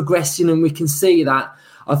we're progressing and we can see that,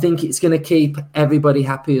 I think it's going to keep everybody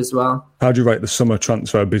happy as well. How do you rate the summer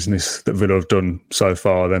transfer business that Villa have done so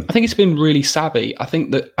far then? I think it's been really savvy. I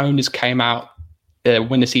think that owners came out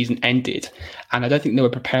when the season ended, and I don't think they were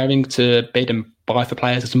preparing to bid and buy for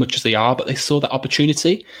players as much as they are, but they saw that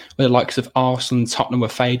opportunity where the likes of Arsenal and Tottenham were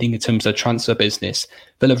fading in terms of transfer business.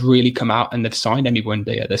 Villa have really come out and they've signed Emi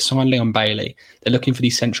Buendia, they've signed Leon Bailey, they're looking for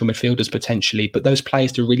these central midfielders potentially, but those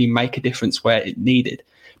players to really make a difference where it needed,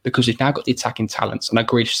 because we've now got the attacking talents. And I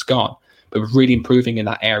agree, she's gone, but we're really improving in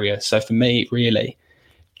that area. So for me, really,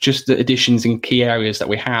 just the additions in key areas that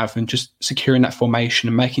we have, and just securing that formation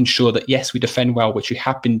and making sure that, yes, we defend well, which we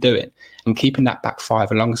have been doing, and keeping that back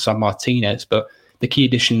five alongside Martinez. But the key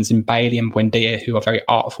additions in Bailey and Buendia, who are very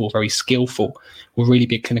artful, very skillful, will really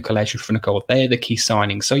be a clinical edge in front of goal. They're the key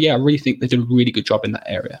signings. So, yeah, I really think they did a really good job in that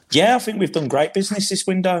area. Yeah, I think we've done great business this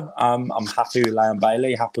window. I'm happy with Leon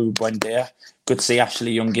Bailey, happy with Buendia. Good to see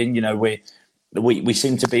Ashley Young in. You know, we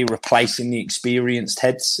seem to be replacing the experienced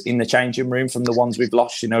heads in the changing room from the ones we've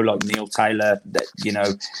lost, you know, like Neil Taylor. You know,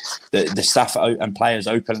 the staff and players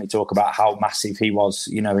openly talk about how massive he was,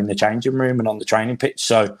 you know, in the changing room and on the training pitch.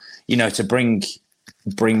 So, you know, to bring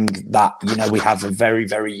that, you know, we have a very,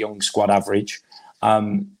 very young squad average.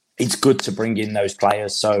 It's good to bring in those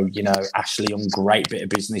players. So, you know, Ashley Young, great bit of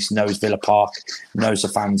business, knows Villa Park, knows the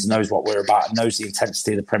fans, knows what we're about, knows the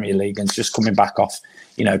intensity of the Premier League, and just coming back off,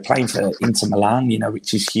 you know, playing for Inter Milan, you know,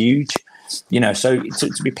 which is huge. You know, so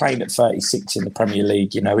to be playing at 36 in the Premier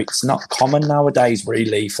League, you know, it's not common nowadays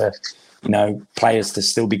really for, you know, players to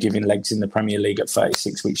still be giving legs in the Premier League at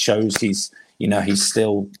 36, which shows he's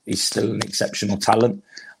still an exceptional talent.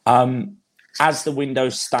 as the window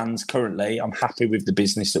stands currently, I'm happy with the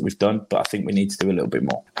business that we've done, but I think we need to do a little bit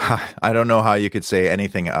more. I don't know how you could say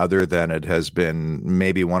anything other than it has been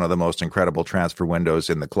maybe one of the most incredible transfer windows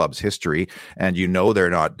in the club's history. And they're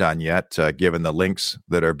not done yet, given the links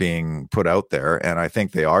that are being put out there. And I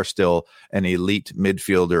think they are still an elite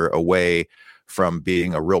midfielder away from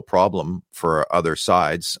being a real problem for other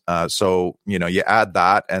sides. So, you add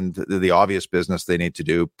that and the obvious business they need to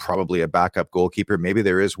do, probably a backup goalkeeper. Maybe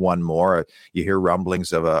there is one more. You hear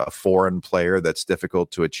rumblings of a foreign player that's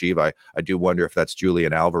difficult to achieve. I do wonder if that's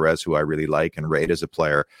Julian Alvarez, who I really like and rate as a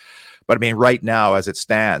player. But I mean, right now, as it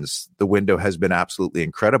stands, the window has been absolutely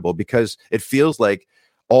incredible because it feels like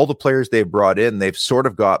all the players they've brought in, they've sort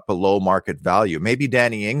of got below market value. Maybe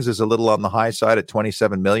Danny Ings is a little on the high side at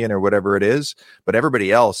 27 million or whatever it is, but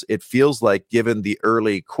everybody else, it feels like, given the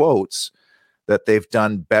early quotes, that they've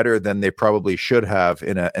done better than they probably should have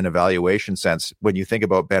in an evaluation sense. When you think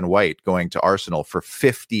about Ben White going to Arsenal for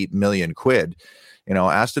 50 million quid,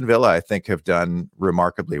 Aston Villa, I think, have done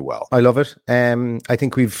remarkably well. I love it. I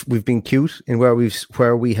think we've been cute in where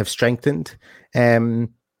we have strengthened.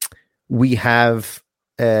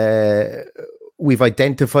 We've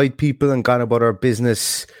identified people and gone about our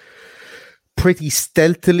business pretty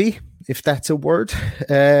stealthily, if that's a word.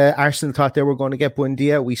 Arsenal thought they were going to get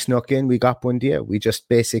Buendia. We snuck in, we got Buendia. We just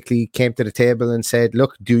basically came to the table and said,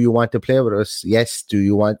 look, do you want to play with us? Yes. Do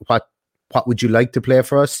you want, what would you like to play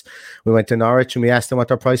for us? We went to Norwich and we asked them what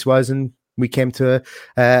their price was, and we came to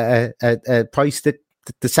a price that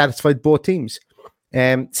satisfied both teams.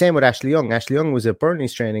 Same with Ashley Young. Ashley Young was at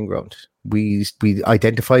Burnley's training ground. We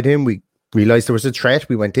identified him. We realised there was a threat.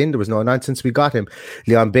 We went in. There was no nonsense. We got him.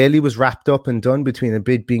 Leon Bailey was wrapped up and done between a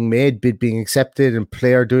bid being made, bid being accepted, and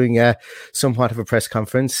player doing somewhat of a press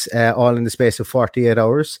conference, all in the space of 48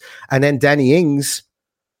 hours. And then Danny Ings,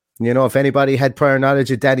 if anybody had prior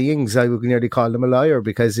knowledge of Danny Ings, I would nearly call him a liar,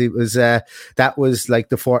 because it was that was like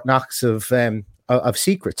the Fort Knox of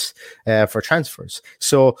secrets for transfers.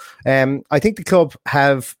 So I think the club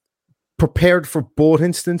have prepared for both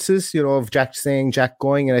instances, of Jack staying, Jack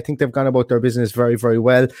going, and I think they've gone about their business very, very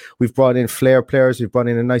well. We've brought in flair players. We've brought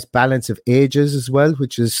in a nice balance of ages as well,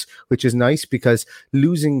 which is nice, because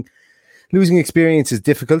losing experience is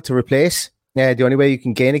difficult to replace. The only way you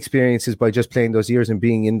can gain experience is by just playing those years and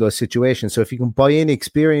being in those situations. So if you can buy in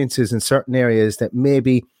experiences in certain areas that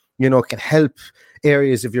maybe can help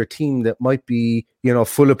areas of your team that might be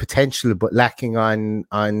full of potential but lacking on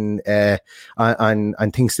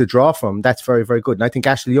things to draw from, that's very, very good. And I think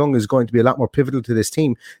Ashley Young is going to be a lot more pivotal to this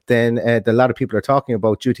team than a lot of people are talking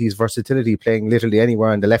about, due to his versatility, playing literally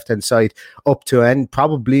anywhere on the left hand side, up to and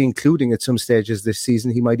probably including at some stages this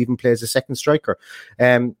season he might even play as a second striker.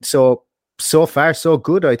 So far, so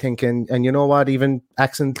good, I think. And you know what? Even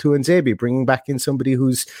Axel Tuanzebe, bringing back in somebody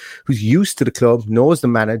who's used to the club, knows the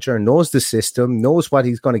manager, knows the system, knows what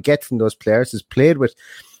he's going to get from those players, has played with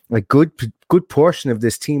a good portion of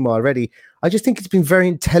this team already. I just think it's been very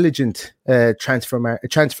intelligent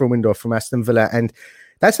transfer window from Aston Villa. And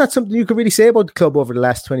that's not something you could really say about the club over the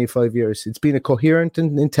last 25 years. It's been a coherent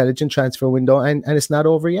and intelligent transfer window, and it's not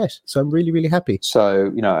over yet. So I'm really, really happy.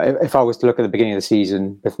 So, if I was to look at the beginning of the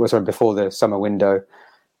season, before the summer window,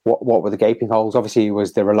 what were the gaping holes? Obviously, it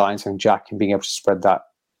was the reliance on Jack and being able to spread that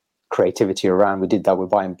creativity around. We did that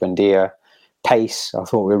with buying Buendia. Pace, I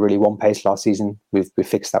thought we really won pace last season. We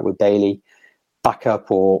fixed that with Bailey.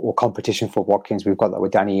 Backup or competition for Watkins, we've got that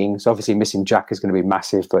with Danny Ings. Obviously, missing Jack is going to be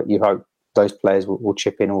massive, but you hope those players will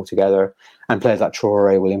chip in all together, and players like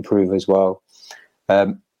Traore will improve as well.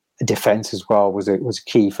 Defense as well was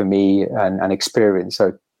key for me, and experience.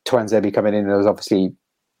 So Tuanzebe coming in was obviously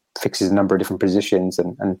fixes a number of different positions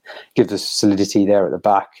and gives us solidity there at the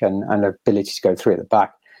back and ability to go through at the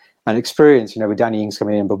back. And experience, with Danny Ings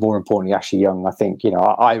coming in, but more importantly, Ashley Young. I think,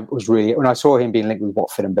 I was really, when I saw him being linked with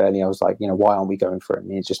Watford and Burnley, I was like, why aren't we going for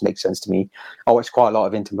him? It just makes sense to me. I watched quite a lot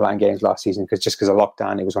of Inter Milan games last season because of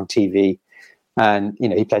lockdown, it was on TV. And,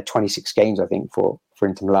 he played 26 games, I think, for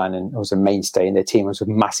Inter Milan, and was a mainstay in their team. It was a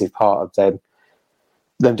massive part of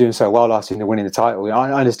them doing so well last season, winning the title.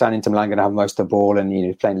 I understand Inter Milan going to have most of the ball, and,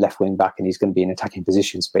 he's playing left wing back, and he's going to be in attacking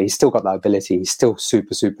positions, but he's still got that ability. He's still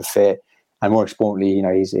super, super fit. And more importantly,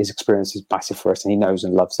 his experience is massive for us, and he knows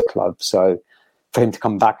and loves the club. So for him to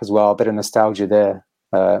come back as well, a bit of nostalgia there,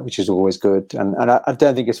 which is always good. And I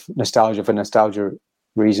don't think it's nostalgia for nostalgia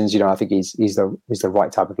reasons. I think he's the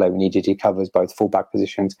right type of player we needed. He covers both fullback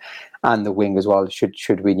positions and the wing as well,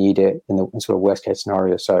 should we need it in the sort of worst case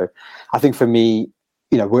scenario. So I think for me,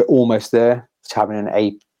 we're almost there to having an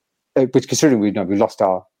eight, which considering we lost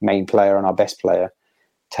our main player and our best player,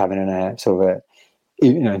 to having a sort of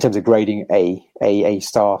in terms of grading a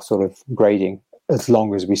star sort of grading, as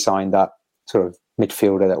long as we sign that sort of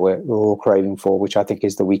midfielder that we're all craving for, which I think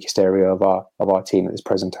is the weakest area of our team at this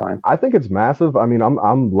present time. I think it's massive. I mean,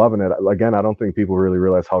 I'm loving it. Again, I don't think people really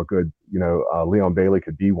realize how good Leon Bailey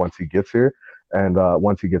could be once he gets here and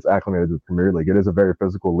once he gets acclimated to the Premier League. It is a very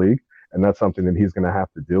physical league, and that's something that he's going to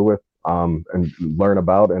have to deal with and learn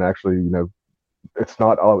about. And actually, it's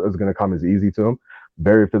not always going to come as easy to him.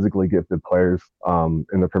 Very physically gifted players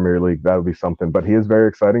in the Premier League. That would be something. But he is very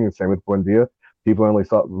exciting, and same with Buendia. People only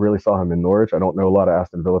really saw him in Norwich. I don't know a lot of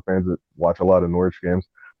Aston Villa fans that watch a lot of Norwich games.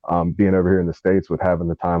 Being over here in the States with having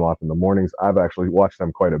the time off in the mornings, I've actually watched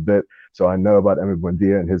them quite a bit. So I know about Emi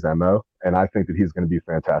Buendia and his MO, and I think that he's going to be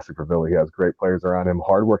fantastic for Villa. He has great players around him,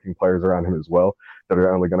 hardworking players around him as well, that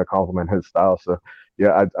are only going to complement his style. So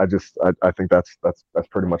yeah, I think that's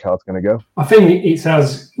pretty much how it's going to go. I think it's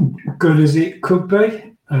as good as it could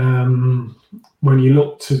be. When you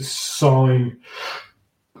look to sign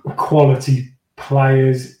quality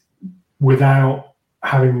players without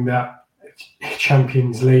having that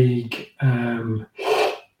Champions League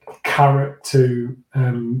carrot to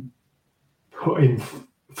put in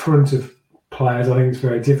front of players, I think it's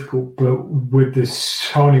very difficult. But with the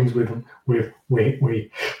signings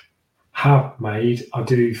we have made, I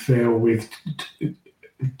do feel we've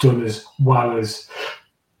done as well as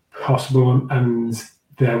possible, and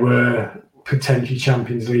there were potentially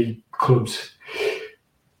Champions League clubs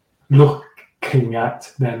looking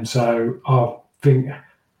at them. So I think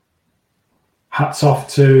hats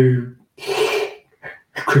off to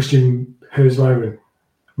Christian Herzog and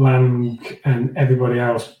Lang and everybody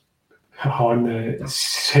else behind the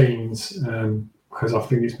scenes, because I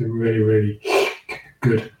think it's been really, really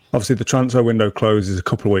good. Obviously, the transfer window closes a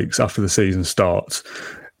couple of weeks after the season starts.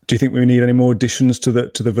 Do you think we need any more additions to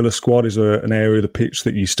the Villa squad? Is there an area of the pitch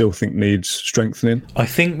that you still think needs strengthening? I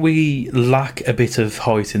think we lack a bit of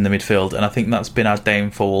height in the midfield, and I think that's been our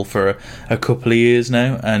downfall for a couple of years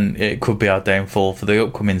now, and it could be our downfall for the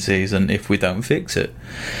upcoming season if we don't fix it.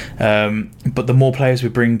 But the more players we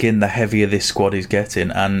bring in, the heavier this squad is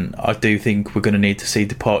getting, and I do think we're going to need to see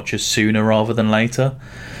departures sooner rather than later.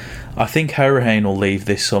 I think Hourihane will leave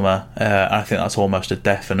this summer. I think that's almost a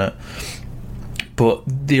definite. But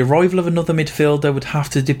the arrival of another midfielder would have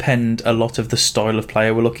to depend a lot of the style of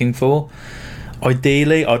player we're looking for.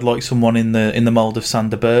 Ideally, I'd like someone in the mould of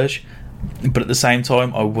Sander Berge, but at the same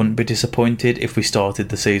time, I wouldn't be disappointed if we started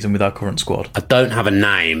the season with our current squad. I don't have a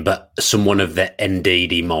name, but someone of the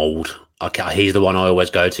Ndidi mould. Okay, he's the one I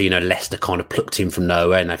always go to. Leicester kind of plucked him from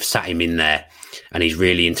nowhere, and they've sat him in there, and he's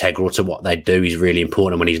really integral to what they do. He's really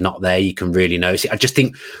important. When he's not there, you can really notice it. I just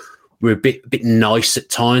think we're a bit nice at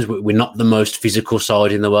times. We're not the most physical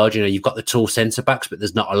side in the world. You've got the tall centre-backs, but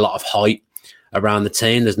there's not a lot of height around the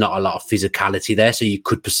team. There's not a lot of physicality there. So you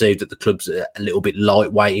could perceive that the club's a little bit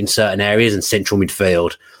lightweight in certain areas, and central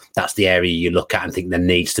midfield, that's the area you look at and think there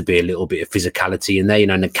needs to be a little bit of physicality in there.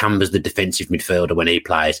 And Nakamba's the defensive midfielder when he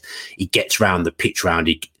plays. He gets round the pitch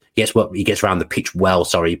he gets around the pitch well,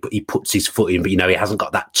 but he puts his foot in, but he hasn't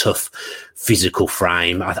got that tough physical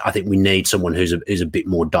frame. I think we need someone who's a bit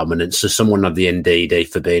more dominant. So someone of the NDD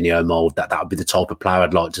Fabinho mould, that would be the type of player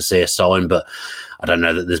I'd like to see us sign, but I don't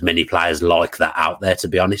know that there's many players like that out there, to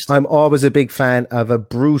be honest. I'm always a big fan of a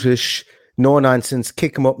brutish, no-nonsense,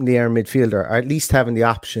 kick him up in the air midfielder, or at least having the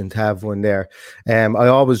option to have one there. I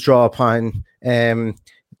always draw upon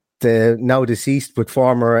the now deceased but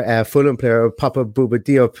former Fulham player Papa Bouba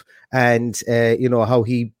Diop, and how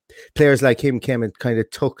players like him came and kind of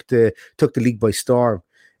took the league by storm.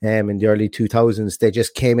 In the early 2000s, they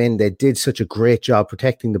just came in. They did such a great job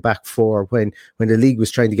protecting the back four when the league was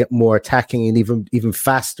trying to get more attacking and even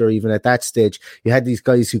faster. Even at that stage, you had these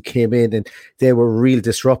guys who came in and they were real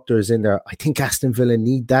disruptors in there. I think Aston Villa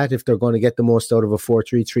need that if they're going to get the most out of a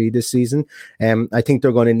 4-3-3 this season. I think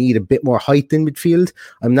they're going to need a bit more height in midfield.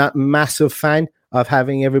 I'm not a massive fan of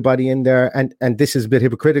having everybody in there, and this is a bit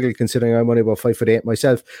hypocritical considering I'm only about 5'8"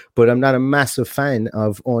 myself, but I'm not a massive fan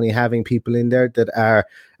of only having people in there that are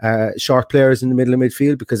short players in the middle of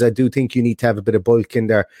midfield, because I do think you need to have a bit of bulk in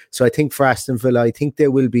there. So I think for Aston Villa, I think they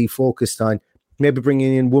will be focused on maybe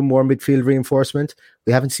bringing in one more midfield reinforcement.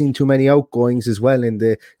 We haven't seen too many outgoings as well,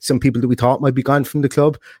 and some people that we thought might be gone from the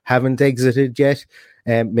club haven't exited yet.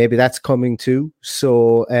 Maybe that's coming too.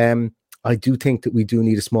 So I do think that we do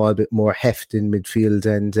need a small bit more heft in midfield,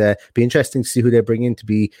 and be interesting to see who they bring in to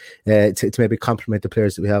be to maybe complement the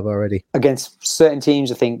players that we have already. Against certain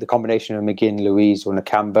teams, I think the combination of McGinn, Louise, or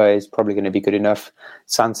Nakamba is probably going to be good enough.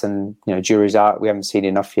 Sanson, jury's out. We haven't seen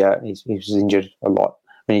enough yet. He was injured a lot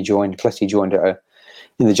when he joined. Plus, he joined at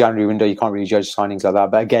in the January window, you can't really judge signings like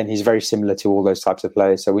that. But again, he's very similar to all those types of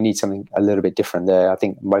players. So we need something a little bit different there. I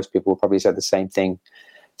think most people will probably say the same thing.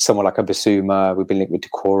 Someone like a Basuma, we've been linked with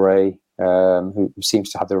Decore, who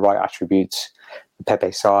seems to have the right attributes. Pepe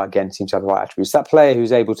Sarr, again, seems to have the right attributes. That player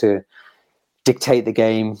who's able to dictate the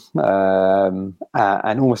game and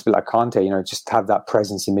almost be like Kante, just have that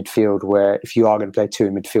presence in midfield where if you are going to play two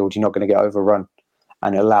in midfield, you're not going to get overrun,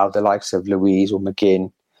 and allow the likes of Louise or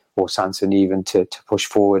McGinn or Sanson even to push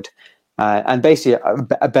forward. And basically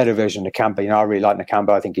a better version of Nakamba. I really like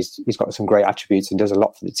Nakamba. I think he's got some great attributes and does a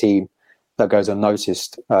lot for the team that goes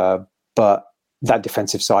unnoticed. But that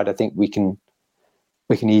defensive side, I think we can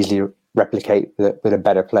easily replicate with a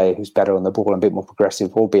better player who's better on the ball and a bit more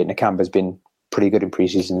progressive, albeit Nakamba's been pretty good in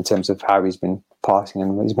pre-season in terms of how he's been passing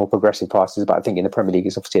and his more progressive passes. But I think in the Premier League,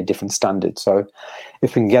 it's obviously a different standard. So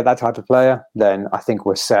if we can get that type of player, then I think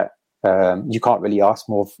we're set. You can't really ask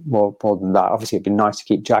more than that. Obviously, it'd be nice to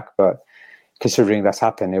keep Jack, but considering that's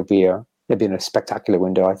happened, it'll be a spectacular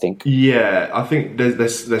window, I think. Yeah, I think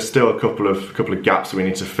there's still a couple of gaps that we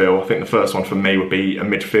need to fill. I think the first one for me would be a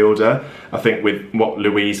midfielder. I think with what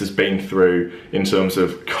Louise has been through in terms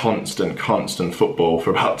of constant football for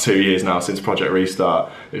about 2 years now since Project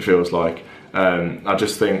Restart, it feels like. I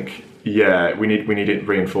just think, yeah, we need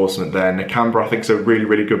reinforcement there. Nakamba, I think, is a really,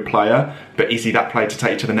 really good player, but is he that player to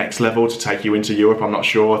take you to the next level, to take you into Europe? I'm not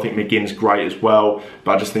sure. I think McGinn's great as well,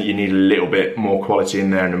 but I just think you need a little bit more quality in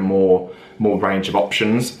there and a more range of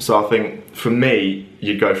options. So I think for me,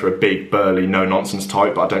 you'd go for a big, burly, no-nonsense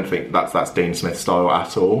type, but I don't think that's Dean Smith style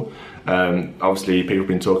at all. Obviously, people have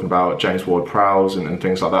been talking about James Ward-Prowse and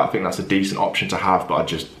things like that. I think that's a decent option to have,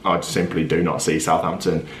 but I simply do not see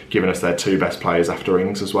Southampton giving us their two best players after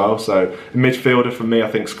Ings as well. So midfielder for me, I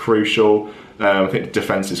think is crucial. I think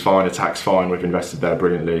defence is fine, attack's fine. We've invested there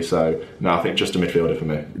brilliantly. So, no, I think just a midfielder for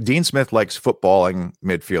me. Dean Smith likes footballing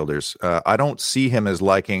midfielders. I don't see him as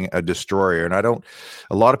liking a destroyer. And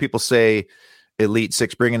a lot of people say Elite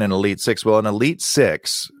Six, bring in an Elite Six. Well, an Elite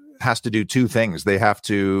Six has to do two things. They have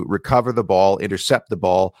to recover the ball, intercept the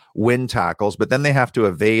ball, win tackles, but then they have to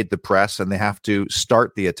evade the press and they have to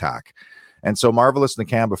start the attack. And so Marvelous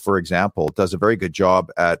Nakamba, for example, does a very good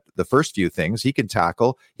job at the first few things. He can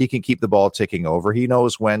tackle, he can keep the ball ticking over. He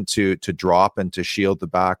knows when to drop and to shield the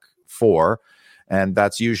back four. And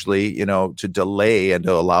that's usually, to delay and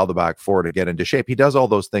to allow the back four to get into shape. He does all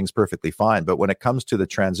those things perfectly fine. But when it comes to the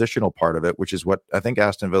transitional part of it, which is what I think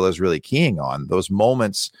Aston Villa is really keying on, those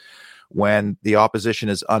moments when the opposition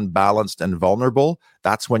is unbalanced and vulnerable,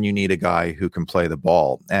 that's when you need a guy who can play the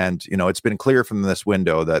ball. And, it's been clear from this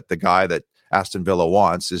window that the guy that Aston Villa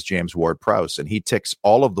wants is James Ward-Prowse, and he ticks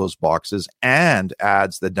all of those boxes and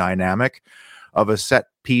adds the dynamic of a set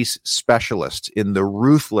piece specialist in the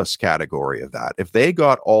ruthless category of that. If they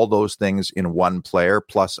got all those things in one player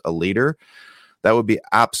plus a leader, that would be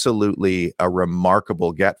absolutely a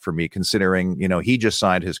remarkable get for me, considering, he just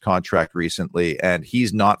signed his contract recently and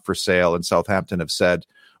he's not for sale. And Southampton have said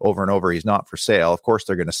over and over, he's not for sale. Of course,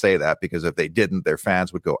 they're going to say that because if they didn't, their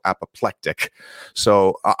fans would go apoplectic.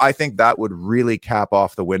 So I think that would really cap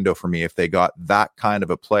off the window for me if they got that kind of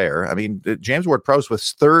a player. I mean, James Ward-Prowse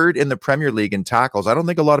was third in the Premier League in tackles. I don't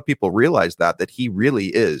think a lot of people realize that he really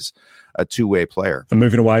is a two-way player. And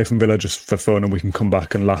moving away from Villa just for fun, and we can come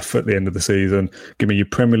back and laugh at the end of the season. Give me your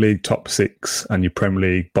Premier League top six and your Premier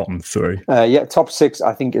League bottom three. Top six,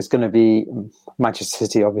 I think it's going to be Manchester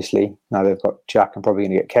City, obviously. Now they've got Jack, I'm probably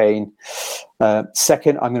going to get Kane.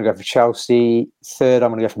 Second, I'm going to go for Chelsea. Third, I'm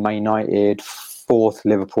going to go for Man United. Fourth,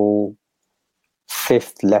 Liverpool.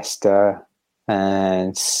 Fifth, Leicester.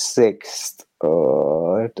 And sixth,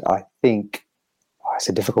 I think it's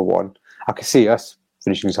a difficult one. I can see us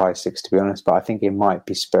finishing as high as six, to be honest, but I think it might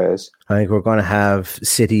be Spurs. I think we're going to have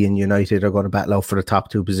City and United are going to battle out for the top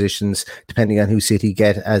two positions, depending on who City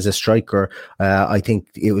get as a striker. I think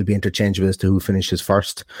it will be interchangeable as to who finishes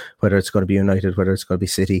first, whether it's going to be United, whether it's going to be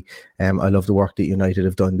City. I love the work that United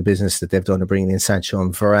have done, the business that they've done to bring in Sancho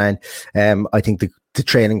and Varane. I think the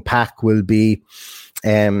training pack will be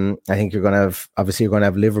I think you're going to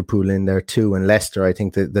have Liverpool in there too, and Leicester. I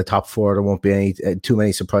think the top four, there won't be too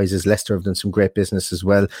many surprises. Leicester have done some great business as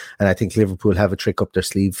well, and I think Liverpool have a trick up their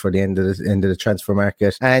sleeve for the end of the transfer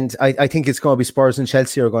market. And I think it's going to be Spurs and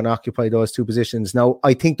Chelsea are going to occupy those two positions. Now,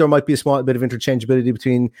 I think there might be a small bit of interchangeability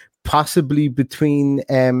between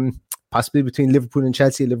possibly between Liverpool and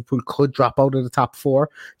Chelsea. Liverpool could drop out of the top 4.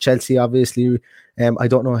 Chelsea, obviously, I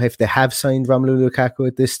don't know if they have signed Romelu Lukaku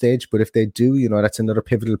at this stage, but if they do, you know, that's another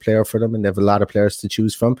pivotal player for them, and they have a lot of players to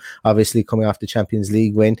choose from. Obviously, coming off the Champions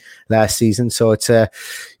League win last season, so it's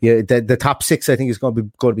the top 6. I think is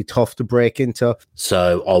going to be tough to break into.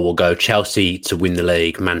 So I will go Chelsea to win the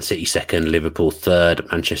league, Man City second, Liverpool third,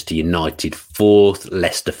 Manchester United fourth,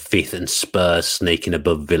 Leicester fifth, and Spurs sneaking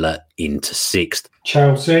above Villa into sixth.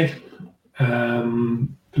 Chelsea,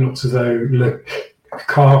 looks as though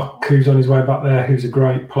Lukaku's on his way back there, who's a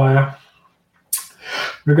great player.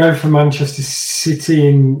 We'll go for Manchester City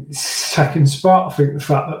in second spot. I think the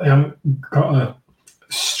fact that they haven't got a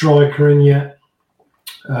striker in yet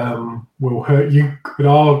will hurt. You could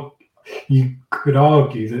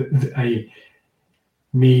argue that they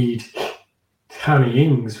need Danny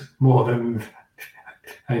Ings more than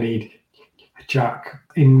they need Jack.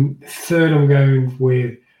 In third, I'm going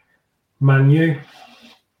with Man U.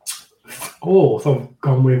 Fourth, I've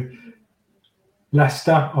gone with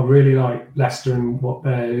Leicester. I really like Leicester and what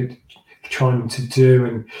they're trying to do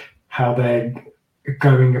and how they're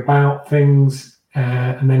going about things.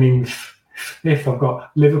 And then in fifth, I've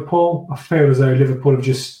got Liverpool. I feel as though Liverpool have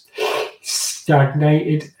just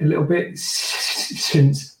stagnated a little bit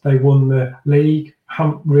since they won the league. I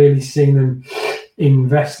haven't really seen them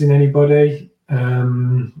invest in anybody.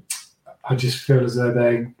 I just feel as though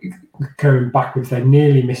they're going backwards. They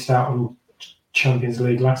nearly missed out on Champions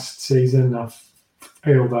League last season. I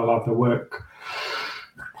feel they'll have the work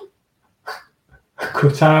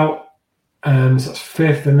cut out. So that's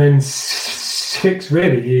fifth, and then sixth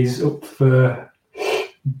really is up for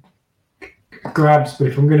grabs. But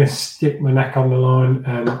if I'm going to stick my neck on the line,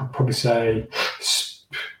 I'll probably say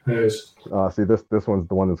Spurs. See, this one's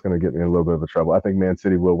the one that's going to get me in a little bit of trouble. I think Man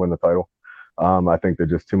City will win the title. I think they're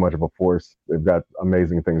just too much of a force. They've got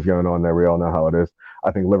amazing things going on there. We all know how it is.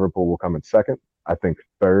 I think Liverpool will come in second. I think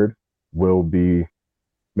third will be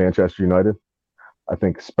Manchester United. I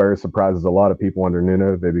think Spurs surprises a lot of people under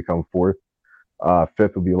Nuno. They become fourth.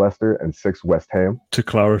 Fifth will be Leicester, and sixth, West Ham. To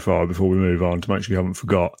clarify, before we move on, to make sure you haven't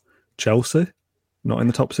forgot, Chelsea, not in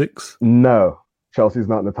the top 6? No, Chelsea's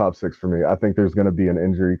not in the top 6 for me. I think there's going to be an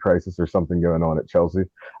injury crisis or something going on at Chelsea.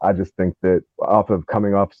 I just think that off of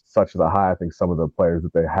coming off such a high, I think some of the players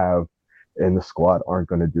that they have in the squad aren't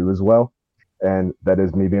going to do as well. And that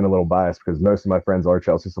is me being a little biased because most of my friends are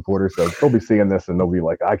Chelsea supporters. So they'll be seeing this and they'll be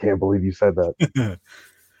like, I can't believe you said that.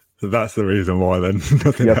 So that's the reason why then.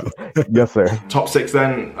 Nothing else. Yes, sir. Top 6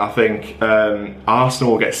 then, I think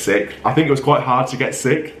Arsenal will get sick. I think it was quite hard to get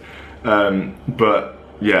sick. But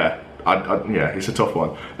yeah, yeah, it's a tough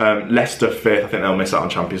one. Leicester 5th, I think they'll miss out on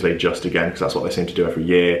Champions League just again because that's what they seem to do every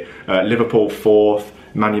year. Liverpool 4th,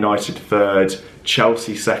 Man United 3rd,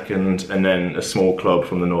 Chelsea 2nd, and then a small club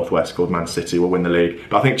from the northwest called Man City will win the league.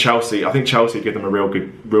 But I think Chelsea give them a real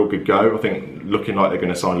good go. I think looking like they're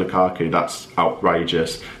going to sign Lukaku, that's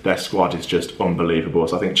outrageous. Their squad is just unbelievable.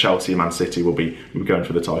 So I think Chelsea and Man City will be going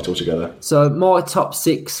for the title together. So my top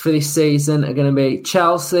 6 for this season are going to be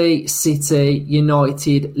Chelsea, City,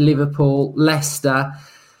 United, Liverpool, Leicester.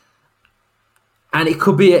 And it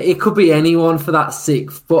could be anyone for that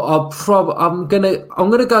 6th, but I'm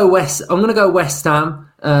gonna go West. I'm gonna go West Ham.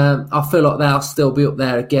 I feel like they'll still be up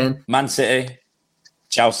there again. Man City,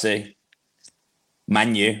 Chelsea,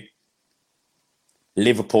 Man U,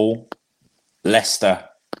 Liverpool, Leicester,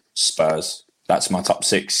 Spurs. That's my top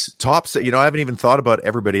 6. Top 6. You know, I haven't even thought about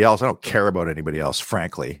everybody else. I don't care about anybody else,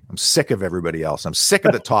 frankly. I'm sick of everybody else. I'm sick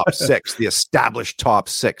of the top 6, the established top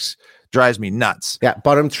 6. Drives me nuts. Yeah,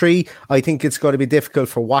 bottom 3. I think it's going to be difficult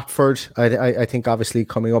for Watford. I think obviously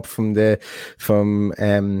coming up from the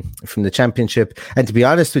Championship, and to be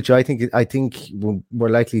honest with you, I think we're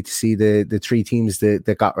likely to see the 3 teams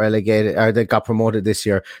that got relegated or that got promoted this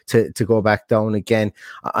year to go back down again.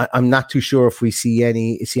 I'm not too sure if we see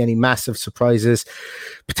any massive surprises.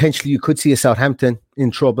 Potentially, you could see a Southampton in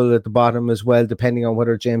trouble at the bottom as well, depending on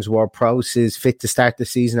whether James Ward-Prowse is fit to start the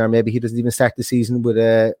season, or maybe he doesn't even start the season with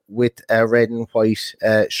a red and white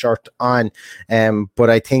shirt on. But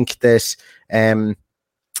I think that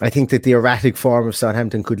the erratic form of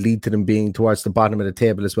Southampton could lead to them being towards the bottom of the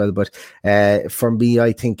table as well. But for me,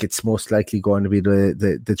 I think it's most likely going to be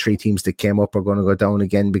the 3 teams that came up are going to go down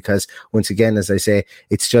again, because once again, as I say,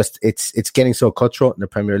 it's getting so cutthroat in the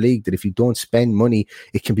Premier League that if you don't spend money,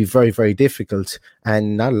 it can be very, very difficult.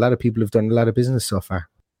 And not a lot of people have done a lot of business so far.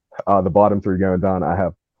 The bottom 3 going down, I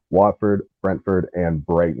have Watford, Brentford, and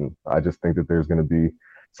Brighton. I just think that there's going to be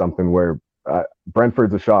something where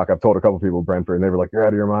Brentford's a shock. I've told a couple people Brentford, and they were like, "You're out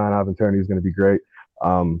of your mind. Ivan Toney's going to be great."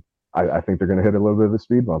 I think they're going to hit a little bit of a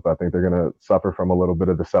speed bump. I think they're going to suffer from a little bit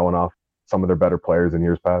of the selling off some of their better players in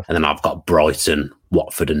years past. And then I've got Brighton,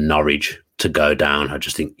 Watford and Norwich to go down. I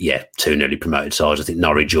just think, two newly promoted sides. I think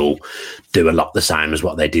Norwich will do a lot the same as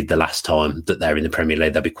what they did the last time that they're in the Premier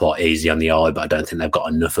League. They'll be quite easy on the eye, but I don't think they've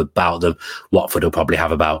got enough about them. Watford will probably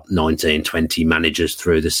have about 19, 20 managers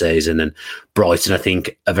through the season. And Brighton, I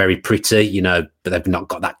think, are very pretty, but they've not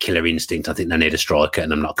got that killer instinct. I think they need a striker,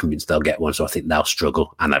 and I'm not convinced they'll get one. So I think they'll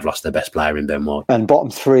struggle, and they've lost their best player in Ben White. And bottom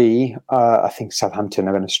three, I think Southampton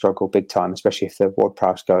are going to struggle big time, especially if the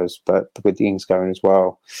Ward-Prowse goes, but with the Ings going as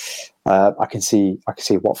well. I can see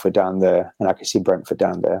Watford down there, and I can see Brentford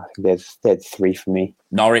down there. I think they're the three for me.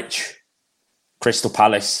 Norwich, Crystal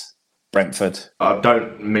Palace, Brentford. I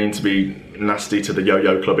don't mean to be nasty to the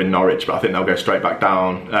Yo-Yo Club in Norwich, but I think they'll go straight back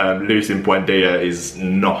down. Losing Buendia is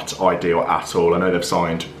not ideal at all. I know they've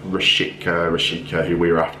signed Rashika, who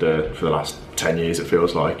we were after for the last 10 years, it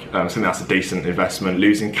feels like. I think that's a decent investment.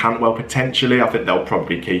 Losing Cantwell potentially, I think they'll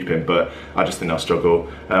probably keep him, but I just think they'll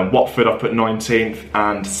struggle. Watford I've put 19th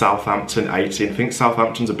and Southampton 18th. I think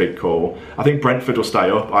Southampton's a big call. I think Brentford will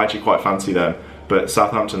stay up. I actually quite fancy them, but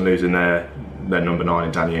Southampton losing their number 9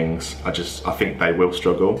 in Danny Ings, I think they will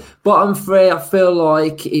struggle. Bottom three, I feel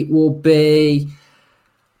like it will be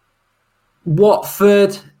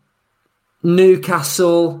Watford,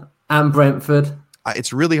 Newcastle and Brentford.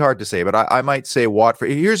 It's really hard to say, but I might say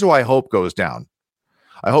Watford. Here's who I hope goes down.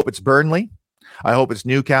 I hope it's Burnley. I hope it's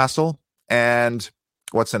Newcastle. And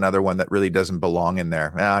what's another one that really doesn't belong in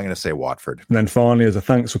there? I'm going to say Watford. And then finally, as a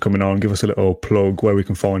thanks for coming on, give us a little plug where we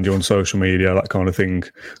can find you on social media, that kind of thing.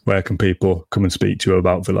 Where can people come and speak to you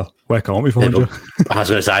about Villa? Where can't we find you? I was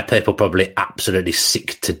going to say, people probably absolutely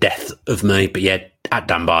sick to death of me, but at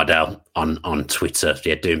Dan Bardell on Twitter,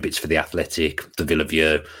 doing bits for The Athletic, The Villa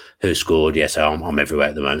View, Who Scored. So I'm everywhere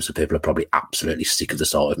at the moment, so people are probably absolutely sick of the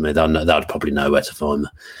sight of me. They'll probably know where to find me.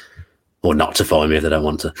 Or not to find me if they don't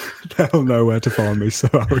want to. They'll know where to find me, so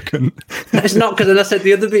arrogant. No, it's not, because then I said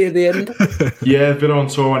the other bit at the end. Villa on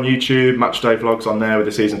Tour on YouTube, Matchday vlogs on there with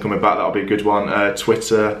the season coming back. That'll be a good one.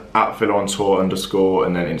 Twitter, @Villa on Tour _,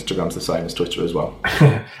 and then Instagram's the same as Twitter as well.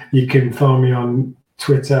 You can find me on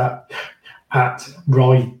Twitter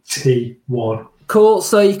 @Righty1. Cool.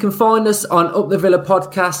 So you can find us on Up the Villa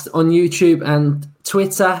podcast on YouTube and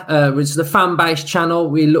Twitter, which is the fan-based channel.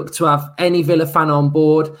 We look to have any Villa fan on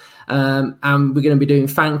board, and we're going to be doing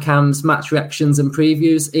fan cams, match reactions and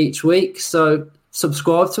previews each week. So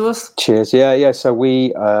subscribe to us. Cheers. Yeah. So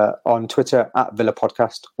we on Twitter @Villa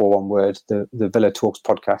podcast, or one word, the Villa Talks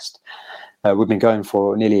podcast. We've been going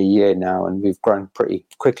for nearly a year now, and we've grown pretty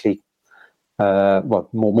quickly.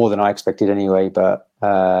 More than I expected anyway, but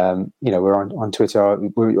we're on Twitter.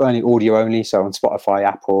 We're only audio only, so on Spotify,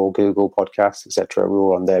 Apple, Google Podcasts, etc. We're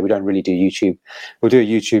all on there. We don't really do YouTube. We'll do a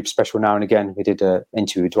YouTube special now and again. We did an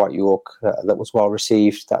interview with Dwight York that was well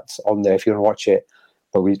received. That's on there if you want to watch it,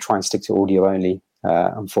 but we try and stick to audio only.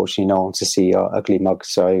 Unfortunately, no one wants to see our ugly mug,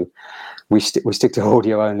 so we stick to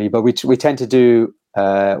audio only. But we tend to do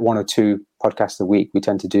 1 or 2 podcasts a week. We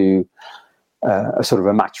tend to do a sort of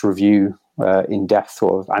a match review, in-depth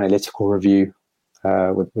sort of analytical review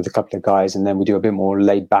with a couple of guys, and then we do a bit more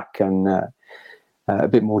laid back and a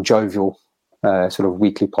bit more jovial sort of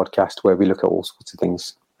weekly podcast where we look at all sorts of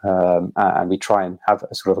things, and we try and have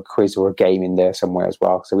a sort of a quiz or a game in there somewhere as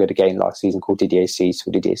well. So we had a game last season called Didier 6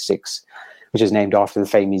 or Didier 6, which is named after the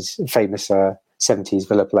famous 70s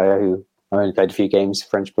Villa player who only played a few games,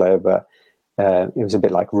 French player, but it was a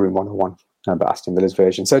bit like Room 101. But Aston Villa's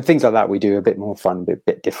version. So things like that we do, a bit more fun, a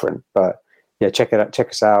bit different. But check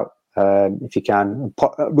us out if you can.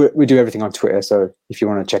 We do everything on Twitter, so if you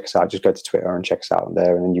want to check us out, just go to Twitter and check us out on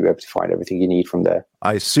there, and then you'll be able to find everything you need from there.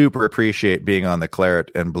 I super appreciate being on the Claret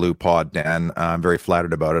and Blue pod, Dan. I'm very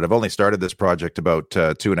flattered about it. I've only started this project about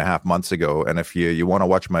 2.5 months ago, and if you want to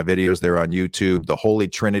watch my videos, they're on YouTube, The Holy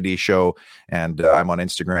Trinity Show, and I'm on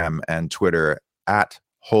Instagram and Twitter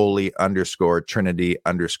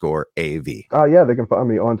 @Holy_Trinity_AV. They can find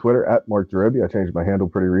me on Twitter @MarkDeribi. I changed my handle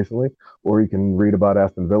pretty recently. Or you can read about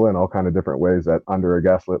Aston Villa in all kind of different ways at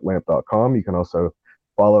underagaslitlamp.com. You can also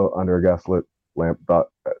follow Under a Gaslit Lamp @VillaLamp.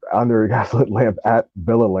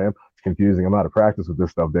 It's confusing. I'm out of practice with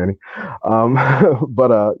this stuff, Danny. You can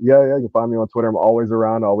find me on Twitter. I'm always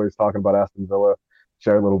around, always talking about Aston Villa,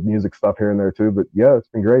 share a little music stuff here and there too. But yeah, it's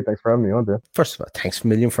been great. Thanks for having me on, Dan. First of all, thanks a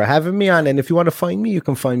million for having me on. And if you want to find me, you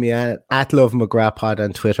can find me at Love McGrath Pod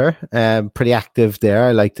on Twitter. Pretty active there.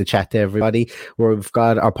 I like to chat to everybody. We've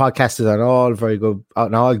got our podcast is on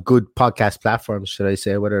all good podcast platforms, should I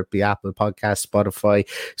say, whether it be Apple Podcasts, Spotify,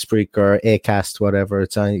 Spreaker, Acast, whatever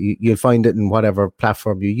it's on. You'll find it in whatever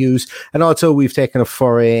platform you use. And also, we've taken a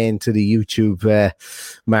foray into the YouTube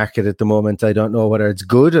market at the moment. I don't know whether it's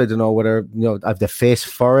good. I don't know whether I have the face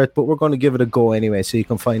for it, but we're going to give it a go anyway. So you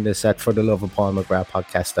can find us at For the Love of Paul McGrath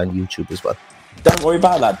podcast on YouTube as well. Don't worry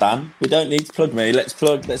about that, Dan. We don't need to plug me. Let's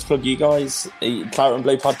plug you guys. Claret and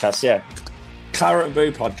Blue podcast, yeah. Claret and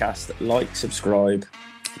Blue podcast. Like, subscribe,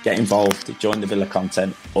 get involved, join the Villa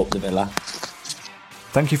content, up the Villa.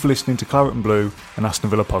 Thank you for listening to Claret and Blue, an Aston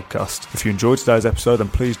Villa podcast. If you enjoyed today's episode, then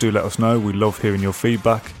please do let us know. We love hearing your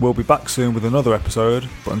feedback. We'll be back soon with another episode,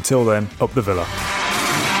 but until then, up the Villa.